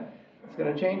that, it's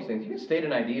going to change things. You can state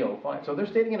an ideal, fine. So they're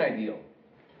stating an ideal.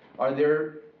 Are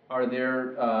there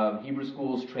Hebrew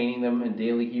schools training them in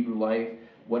daily Hebrew life?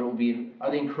 What it will be?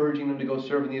 Are they encouraging them to go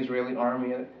serve in the Israeli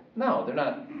army? No, they're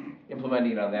not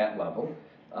implementing it on that level.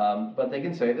 But they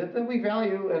can say that we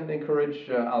value and encourage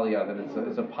Aliyah, that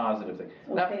it's a positive thing.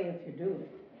 It's okay if you do it.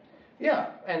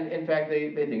 Yeah, and in fact,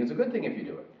 they think it's a good thing if you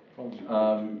do it.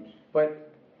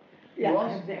 But Yeah, you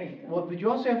also, there you go. well, but you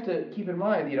also have to keep in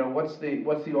mind, what's the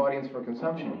audience for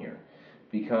consumption here?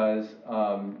 Because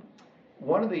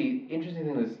one of the interesting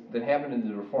things that happened in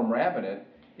the Reform Rabbinate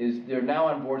is they're now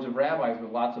on boards of rabbis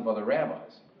with lots of other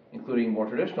rabbis, including more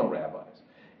traditional rabbis.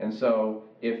 And so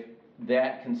if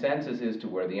that consensus is to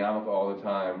wear the yarmulke all the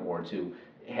time, or to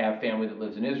have family that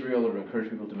lives in Israel, or to encourage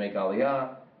people to make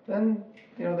Aliyah, then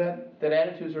that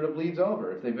attitude sort of bleeds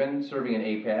over. If they've been serving in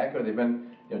AIPAC, or they've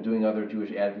been doing other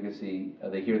Jewish advocacy,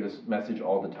 they hear this message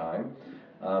all the time,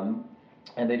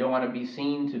 and they don't want to be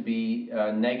seen to be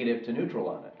negative to neutral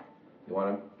on it. They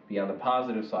want to be on the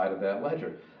positive side of that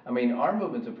ledger. I mean, our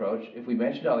movement's approach, if we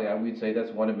mentioned Aliyah, we'd say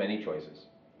that's one of many choices.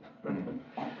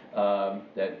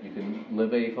 That you can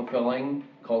live a fulfilling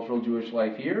cultural Jewish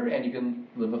life here, and you can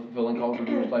live a fulfilling cultural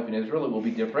Jewish life in Israel. It will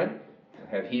be different.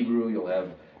 You'll have Hebrew, you'll have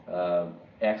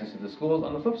access to the schools.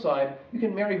 On the flip side, you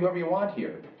can marry whoever you want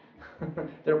here.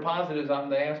 There are positives on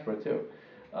the diaspora too.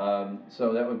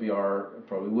 So that would be our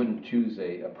approach. We wouldn't choose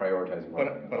a prioritizing one.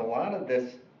 But a lot of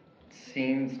this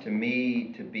seems to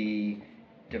me to be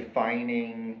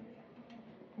defining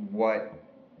what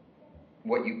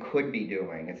you could be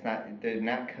doing. They're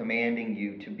not commanding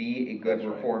you to be a good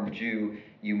Reformed Jew.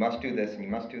 You must do this, and you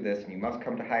must do this, and you must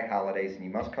come to high holidays, and you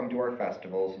must come to our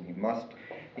festivals, and you must,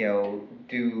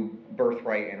 do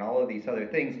birthright and all of these other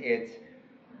things. It's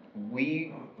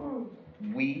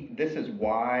this is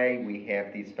why we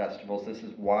have these festivals. This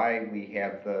is why we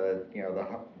have the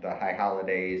high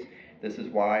holidays. This is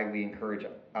why we encourage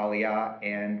Aliyah,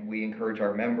 and we encourage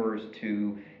our members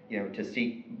to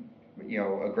seek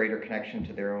a greater connection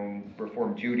to their own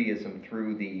Reformed Judaism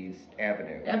through these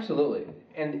avenues. Absolutely.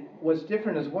 And what's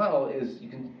different as well is you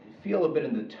can feel a bit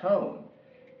in the tone.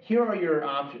 Here are your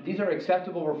options. These are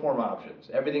acceptable Reform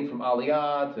options. Everything from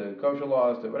Aliyah to kosher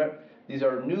laws to whatever. These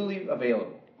are newly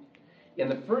available. In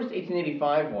the first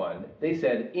 1885 one, they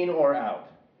said in or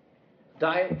out.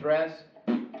 Diet, dress,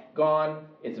 gone.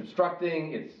 It's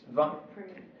obstructing. It's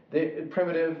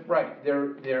primitive, right.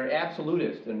 They're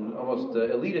absolutist and almost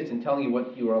elitist in telling you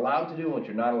what you are allowed to do and what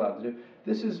you're not allowed to do.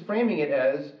 This is framing it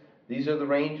as these are the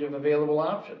range of available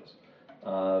options.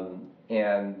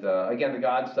 Again, the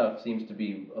God stuff seems to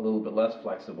be a little bit less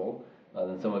flexible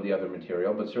than some of the other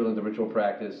material, but certainly the ritual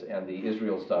practice and the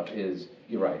Israel stuff is,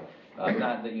 you're right.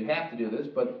 Not that you have to do this,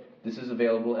 but this is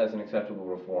available as an acceptable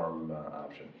Reform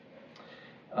option.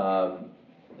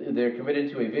 They're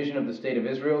committed to a vision of the state of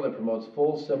Israel that promotes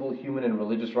full civil, human, and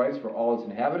religious rights for all its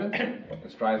inhabitants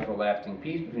and strives for lasting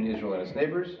peace between Israel and its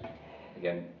neighbors.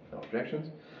 Again, no objections.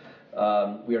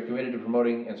 We are committed to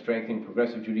promoting and strengthening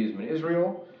progressive Judaism in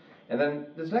Israel. And then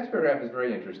this next paragraph is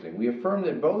very interesting. We affirm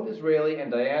that both Israeli and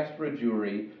diaspora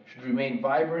Jewry should remain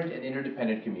vibrant and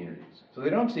interdependent communities. So they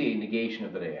don't see a negation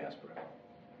of the diaspora.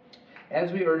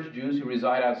 As we urge Jews who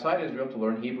reside outside Israel to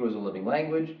learn Hebrew as a living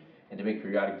language, and to make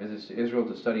periodic visits to Israel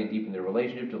to study and deepen their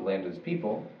relationship to the land and its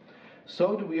people,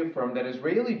 so do we affirm that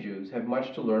Israeli Jews have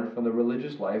much to learn from the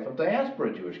religious life of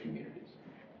diaspora Jewish communities.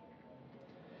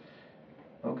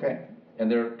 Okay.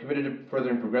 And they're committed to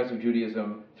furthering progressive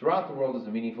Judaism throughout the world as a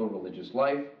meaningful religious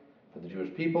life for the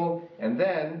Jewish people. And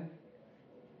then,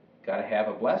 got to have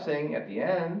a blessing at the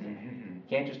end. Mm-hmm.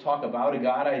 Can't just talk about a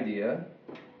God idea.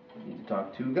 You need to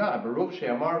talk to God. Baruch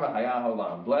she'amar v'haya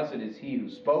haolam. Blessed is he who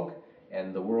spoke,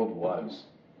 and the world was.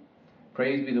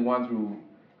 Praise be the one through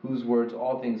whose words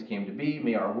all things came to be.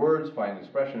 May our words find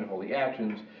expression in holy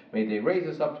actions. May they raise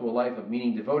us up to a life of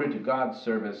meaning devoted to God's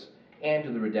service and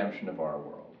to the redemption of our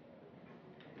world.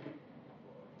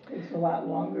 It's a lot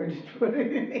longer to put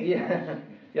it in.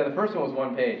 Yeah, the first one was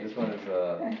one page. This one is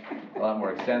a lot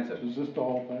more extensive. Is this the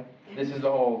whole thing? This is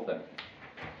the whole thing.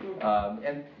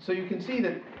 And so you can see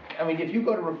that, I mean, if you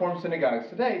go to Reform synagogues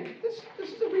today, this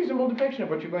is a reasonable depiction of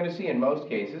what you're going to see in most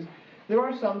cases. There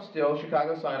are some still,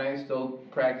 Chicago Sinai is still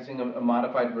practicing a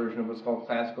modified version of what's called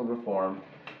classical Reform.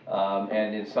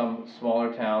 And in some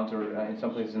smaller towns or in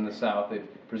some places in the South, they've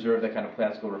preserved that kind of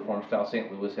classical Reform style.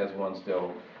 St. Louis has one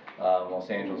still. Los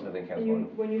Angeles, I think, has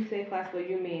one. When you say classical,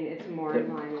 you mean it's more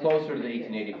in line with... Closer to the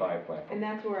 1885 platform. And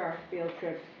that's where our field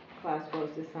trip class goes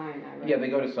to Sinai, right? Yeah, they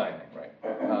go to Sinai,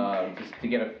 right, just to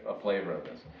get a flavor of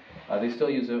this. They still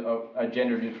use a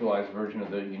gender-neutralized version of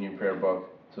the Union Prayer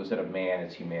Book, so instead of man,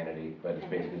 it's humanity, but it's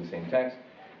basically the same text.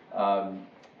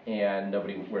 And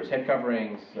nobody wears head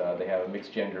coverings. They have a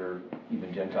mixed gender,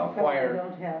 even Gentile Probably choir.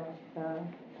 don't have,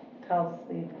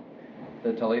 Talsi.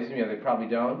 The Taliesim, yeah, they probably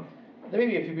don't. There may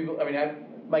be a few people, I mean,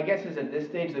 my guess is at this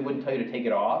stage they wouldn't tell you to take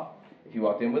it off if you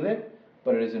walked in with it,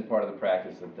 but it isn't part of the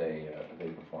practice that they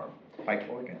perform. Pipe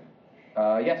organ?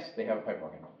 Yes, they have a pipe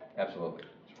organ, absolutely.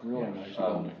 It's really nice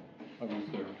building. I was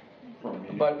there for a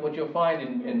meeting. But what you'll find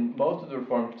in most of the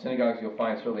Reformed synagogues, you'll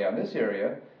find certainly on this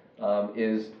area,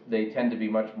 is they tend to be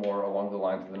much more along the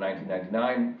lines of the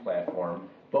 1999 platform,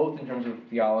 both in terms of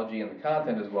theology and the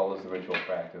content as well as the ritual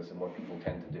practice and what people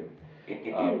tend to do.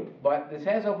 But this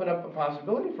has opened up a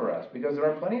possibility for us, because there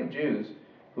are plenty of Jews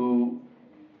who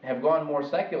have gone more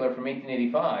secular from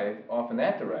 1885 off in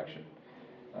that direction.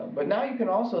 But now you can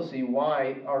also see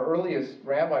why our earliest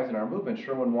rabbis in our movement,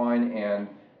 Sherwin Wine and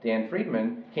Dan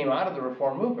Friedman, came out of the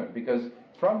Reform movement, because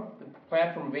from the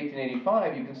platform of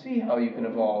 1885 you can see how you can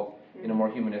evolve in a more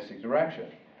humanistic direction.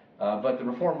 But the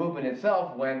Reform movement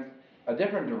itself went a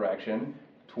different direction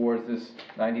towards this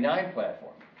 99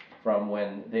 platform from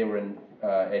when they were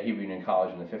at Hebrew Union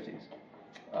College in the 50s.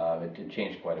 It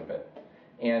changed quite a bit.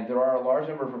 And there are a large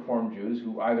number of Reformed Jews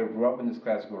who either grew up in this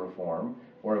classical Reform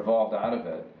or evolved out of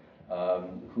it,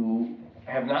 who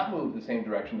have not moved the same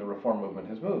direction the Reform movement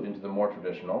has moved, into the more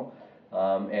traditional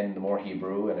and the more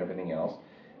Hebrew and everything else,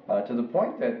 to the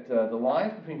point that the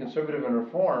lines between conservative and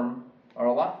Reform are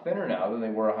a lot thinner now than they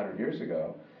were 100 years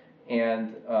ago,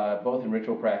 and both in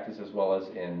ritual practice as well as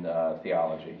in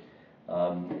theology.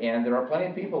 And there are plenty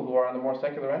of people who are on the more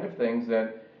secular end of things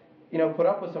that, put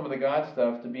up with some of the God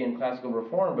stuff to be in classical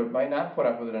Reform, but might not put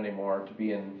up with it anymore to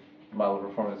be in the model of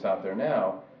Reform that's out there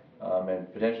now.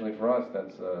 And potentially for us,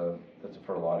 that's a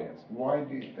fertile audience. Why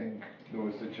do you think there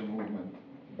was such a movement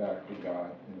back to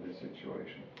God in this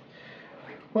situation?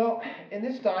 Well, in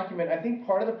this document, I think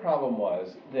part of the problem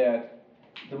was that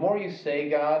the more you say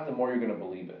God, the more you're going to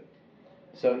believe it.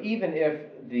 So even if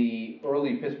the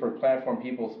early Pittsburgh platform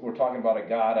people were talking about a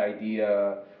God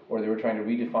idea, or they were trying to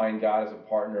redefine God as a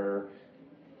partner,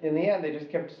 in the end they just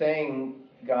kept saying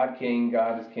God King,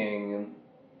 God is King, and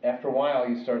after a while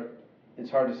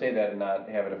it's hard to say that and not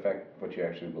have it affect what you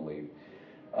actually believe.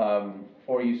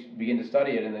 Or you begin to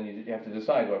study it and then you have to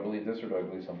decide, do I believe this or do I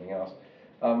believe something else?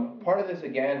 Part of this,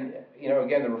 again,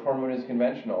 the Reform movement is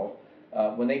conventional.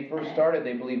 When they first started,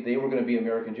 they believed they were going to be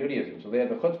American Judaism. So they had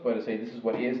the chutzpah to say this is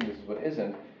what is and this is what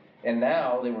isn't. And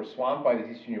now they were swamped by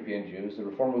these Eastern European Jews. The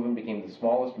Reform movement became the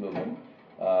smallest movement.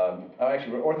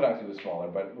 Actually, Orthodoxy was smaller,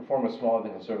 but Reform was smaller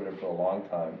than Conservative for a long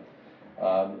time.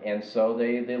 And so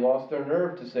they lost their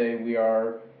nerve to say we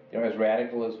are as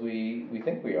radical as we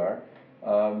think we are.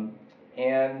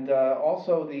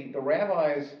 Also the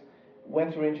rabbis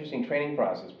went through an interesting training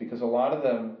process, because a lot of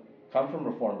them come from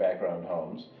Reform background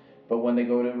homes, but when they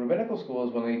go to rabbinical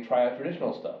schools, when they try out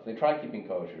traditional stuff, they try keeping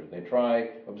kosher, they try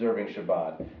observing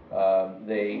Shabbat,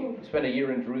 they spend a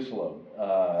year in Jerusalem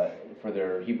for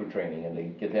their Hebrew training, and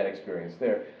they get that experience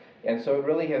there. And so it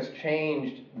really has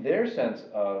changed their sense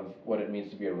of what it means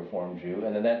to be a Reformed Jew,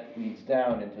 and then that leads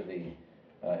down into the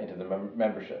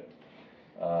membership.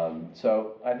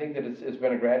 So I think that it's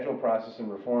been a gradual process in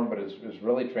Reform, but it's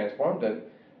really transformed it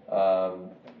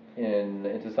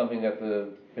into something that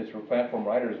the Pittsburgh platform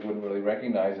writers wouldn't really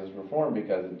recognize as Reform,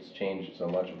 because it's changed so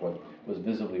much of what was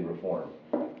visibly Reform.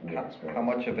 How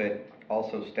much of it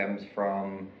also stems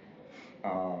from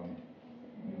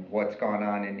what's gone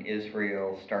on in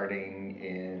Israel starting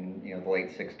in the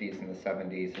late 60s and the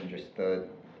 70s, and just the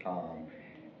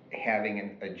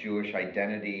having a Jewish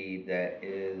identity that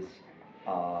is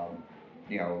on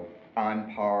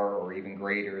par or even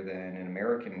greater than an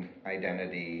American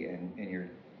identity, and your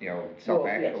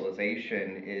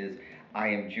self-actualization is I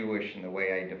am Jewish, and the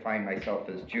way I define myself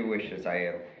as Jewish is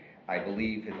I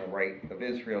believe in the right of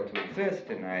Israel to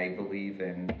exist, and I believe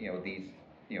in these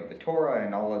the Torah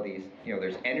and all of these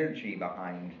there's energy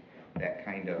behind that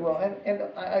kind of. Well, and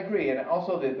I agree, and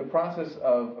also the process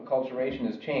of acculturation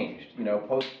has changed.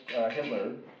 Post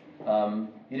Hitler,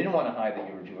 you didn't want to hide that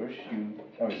you were Jewish.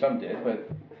 Some did, but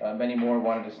many more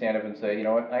wanted to stand up and say,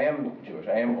 I am Jewish.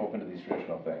 I am open to these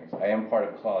traditional things. I am part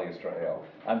of Klal Yisrael.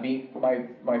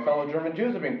 My fellow German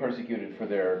Jews are being persecuted for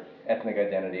their ethnic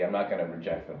identity. I'm not going to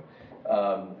reject them.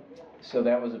 So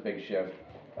that was a big shift.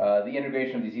 The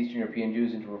integration of these Eastern European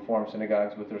Jews into Reform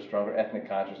synagogues with their stronger ethnic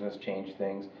consciousness changed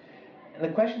things. And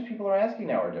the questions people are asking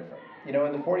now are different. In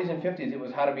the 40s and 50s, it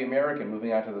was how to be American,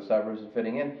 moving out to the suburbs and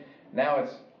fitting in. Now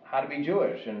it's how to be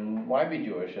Jewish and why be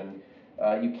Jewish. And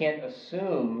you can't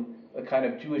assume a kind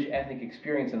of Jewish ethnic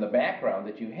experience in the background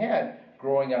that you had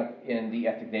growing up in the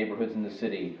ethnic neighborhoods in the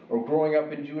city, or growing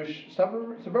up in Jewish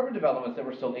suburban developments that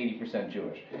were still 80%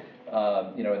 Jewish,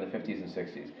 in the 50s and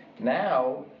 60s.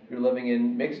 Now, you're living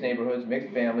in mixed neighborhoods,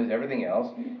 mixed families, everything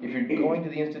else. If you're going to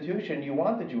the institution, you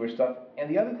want the Jewish stuff. And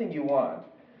the other thing you want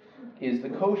is the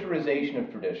kosherization of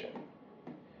tradition.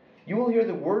 You will hear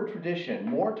the word tradition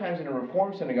more times in a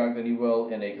Reform synagogue than you will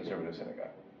in a conservative synagogue.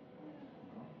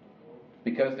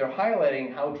 Because they're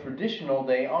highlighting how traditional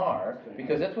they are,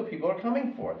 because that's what people are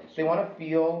coming for. They want to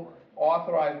feel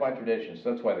authorized by tradition.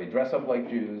 So that's why they dress up like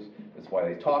Jews, that's why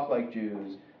they talk like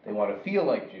Jews, they want to feel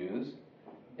like Jews,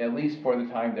 at least for the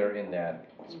time they're in that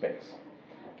space.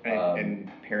 And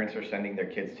parents are sending their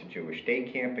kids to Jewish day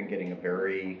camp and getting a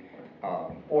very...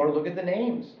 Or look at the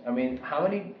names. I mean, how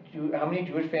many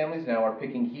Jewish families now are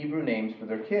picking Hebrew names for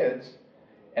their kids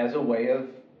as a way of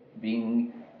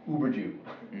being uber Jew?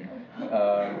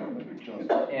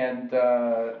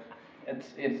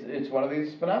 It's one of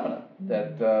these phenomena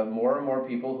that more and more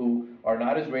people who are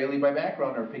not Israeli by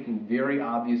background are picking very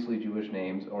obviously Jewish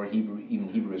names, or even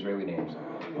Hebrew Israeli names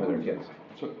for their kids.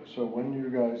 So when you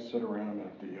guys sit around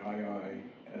at the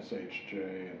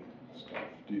IISHJ and stuff,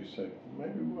 do you say,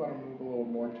 maybe we ought to move a little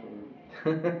more to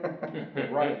the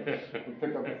right, and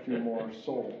pick up a few more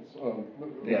souls,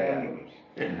 members?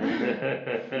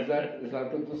 Is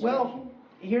that the discussion? Well,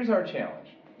 here's our challenge.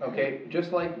 Okay,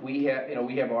 just like we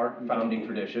have our founding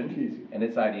tradition and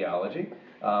its ideology,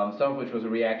 some of which was a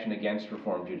reaction against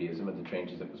Reform Judaism and the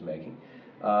changes it was making.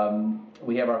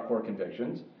 We have our core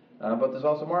convictions, but there's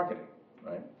also marketing,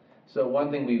 right? So one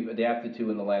thing we've adapted to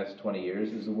in the last 20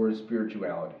 years is the word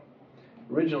spirituality.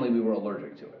 Originally, we were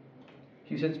allergic to it.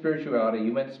 If you said spirituality,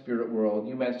 you meant spirit world,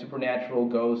 you meant supernatural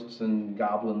ghosts and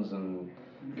goblins, and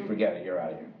forget it, you're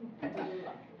out of here.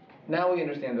 Now we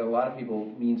understand that a lot of people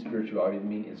mean spirituality to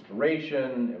mean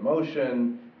inspiration,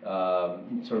 emotion,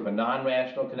 sort of a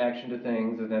non-rational connection to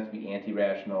things. It doesn't have to be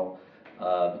anti-rational.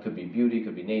 It could be beauty, it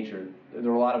could be nature. There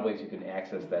are a lot of ways you can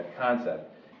access that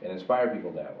concept and inspire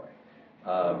people that way.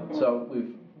 So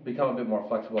we've become a bit more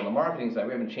flexible on the marketing side.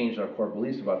 We haven't changed our core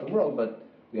beliefs about the world, but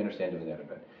we understand doing that a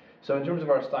bit. So in terms of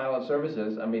our style of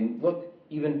services, I mean, look,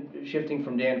 even shifting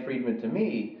from Dan Friedman to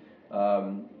me,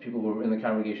 people who were in the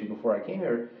congregation before I came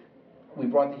here, we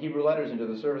brought the Hebrew letters into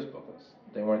the service booklets.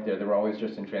 They weren't there. They were always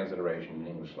just in transliteration in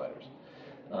English letters.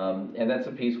 And that's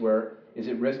a piece where, is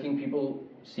it risking people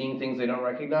seeing things they don't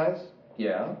recognize?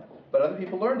 Yeah. But other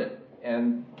people learned it,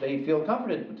 and they feel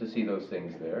comforted to see those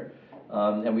things there.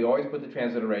 And we always put the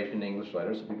transliteration in English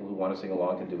letters, so people who want to sing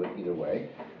along can do it either way.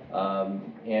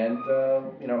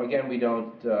 Again, we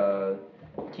don't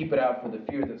keep it out for the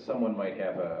fear that someone might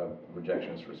have a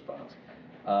rejectionist response.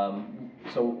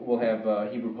 So we'll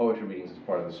have Hebrew poetry readings as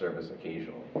part of the service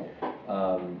occasionally.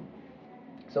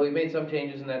 So we've made some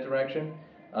changes in that direction.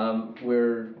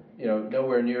 We're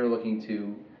nowhere near looking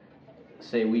to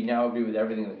say we now agree with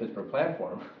everything in the Pittsburgh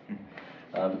platform,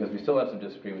 because we still have some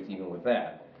disagreements even with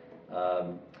that.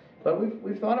 But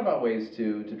we've thought about ways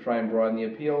to try and broaden the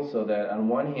appeal so that on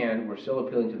one hand we're still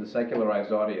appealing to the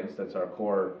secularized audience, that's our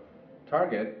core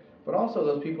target, but also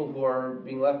those people who are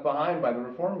being left behind by the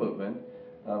Reform movement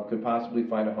could possibly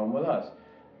find a home with us.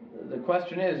 The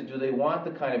question is, do they want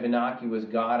the kind of innocuous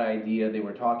God idea they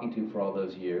were talking to for all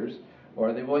those years, or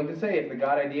are they willing to say if the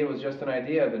God idea was just an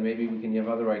idea, then maybe we can have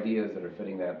other ideas that are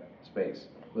fitting that space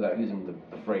without using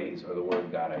the phrase or the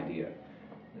word God idea?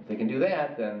 If they can do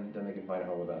that, then they can find a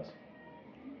home with us.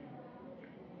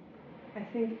 I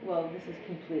think, well, this is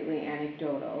completely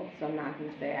anecdotal, so I'm not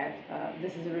going to say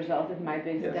this is a result of my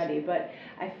big study, but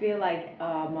I feel like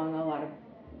among a lot of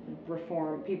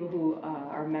Reform people who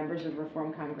are members of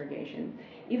Reform congregations,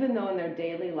 even though in their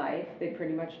daily life they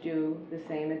pretty much do the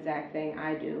same exact thing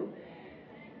I do,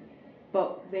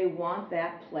 but they want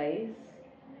that place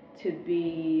to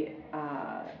be,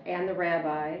 and the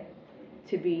rabbi,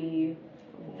 to be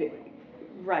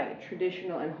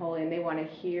traditional and holy, and they want to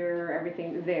hear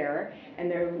everything there, and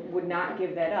they would not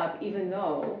give that up, even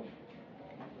though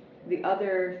the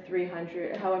other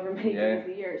 300, however many days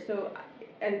a year. So,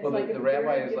 and it's the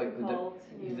rabbi is like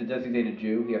he's the designated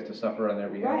Jew. He has to suffer on their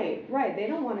behalf. Right. They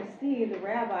don't want to see the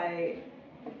rabbi,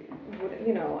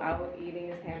 out eating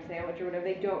his ham sandwich or whatever.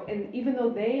 They don't, and even though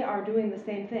they are doing the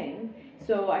same thing.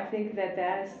 So I think that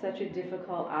is such a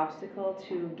difficult obstacle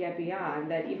to get beyond,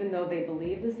 that even though they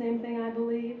believe the same thing I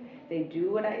believe, they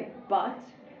do but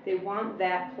they want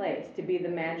that place to be the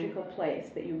magical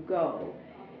place that you go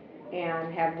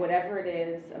and have whatever it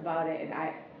is about it. And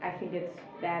I think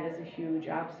that is a huge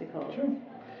obstacle. Sure.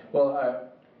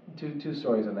 Well, two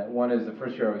stories on that. One is the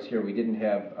first year I was here, we didn't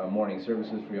have morning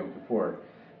services for Yom Kippur.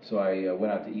 So I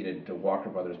went out to eat at Walker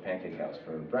Brothers Pancake House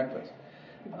for breakfast.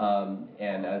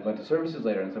 And I went to services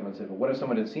later, and someone said, well, what if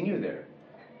someone had seen you there?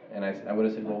 And I would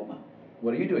have said, well,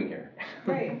 what are you doing here?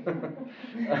 Right.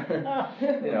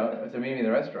 If they're meeting me in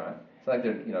the restaurant, it's like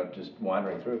they're, just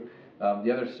wandering through.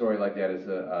 The other story like that is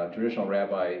a traditional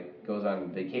rabbi goes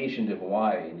on vacation to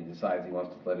Hawaii, and he decides he wants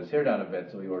to let his hair down a bit,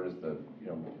 so he orders the,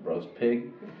 roast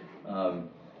pig.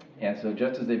 And so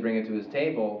just as they bring it to his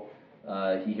table,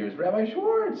 he hears Rabbi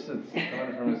Schwartz. It's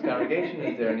someone from his congregation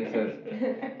is there, and he says,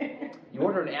 "You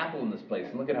order an apple in this place,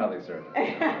 and look at how they serve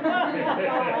it."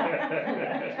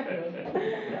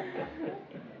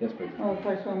 Yes, please. Well, of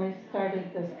course, when we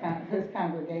started this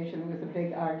congregation, there was a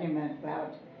big argument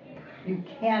about you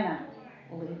cannot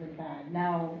believe in God.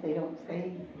 Now they don't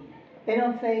say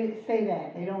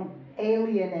that. They don't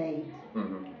alienate.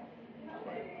 Mm-hmm.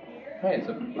 Right.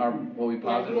 So what we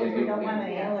positively do. We don't want to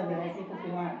alienate because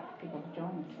we want people to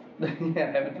join us.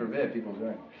 Yeah, heaven forbid people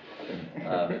join.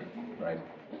 Right.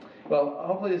 Well,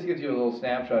 hopefully this gives you a little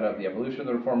snapshot of the evolution of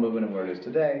the Reform movement and where it is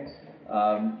today.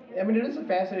 It is a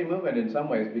fascinating movement in some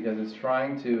ways because it's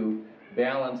trying to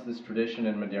balance this tradition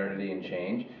and modernity and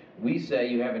change. We say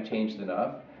you haven't changed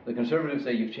enough. The conservatives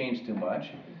say you've changed too much,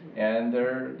 and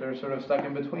they're sort of stuck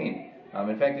in between.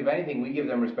 In fact, if anything, we give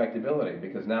them respectability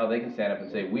because now they can stand up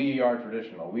and say, we are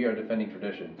traditional, we are defending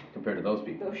tradition compared to those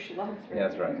people. Those schlubs. Right? Yeah,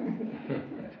 that's right.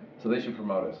 So they should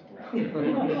promote us.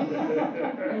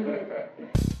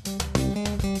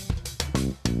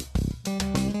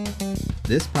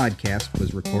 This podcast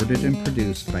was recorded and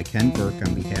produced by Ken Burke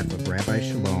on behalf of Rabbi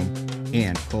Shalom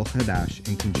and Kol Hadash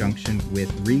in conjunction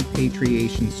with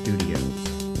Repatriation Studios.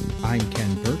 I'm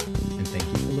Ken Burke.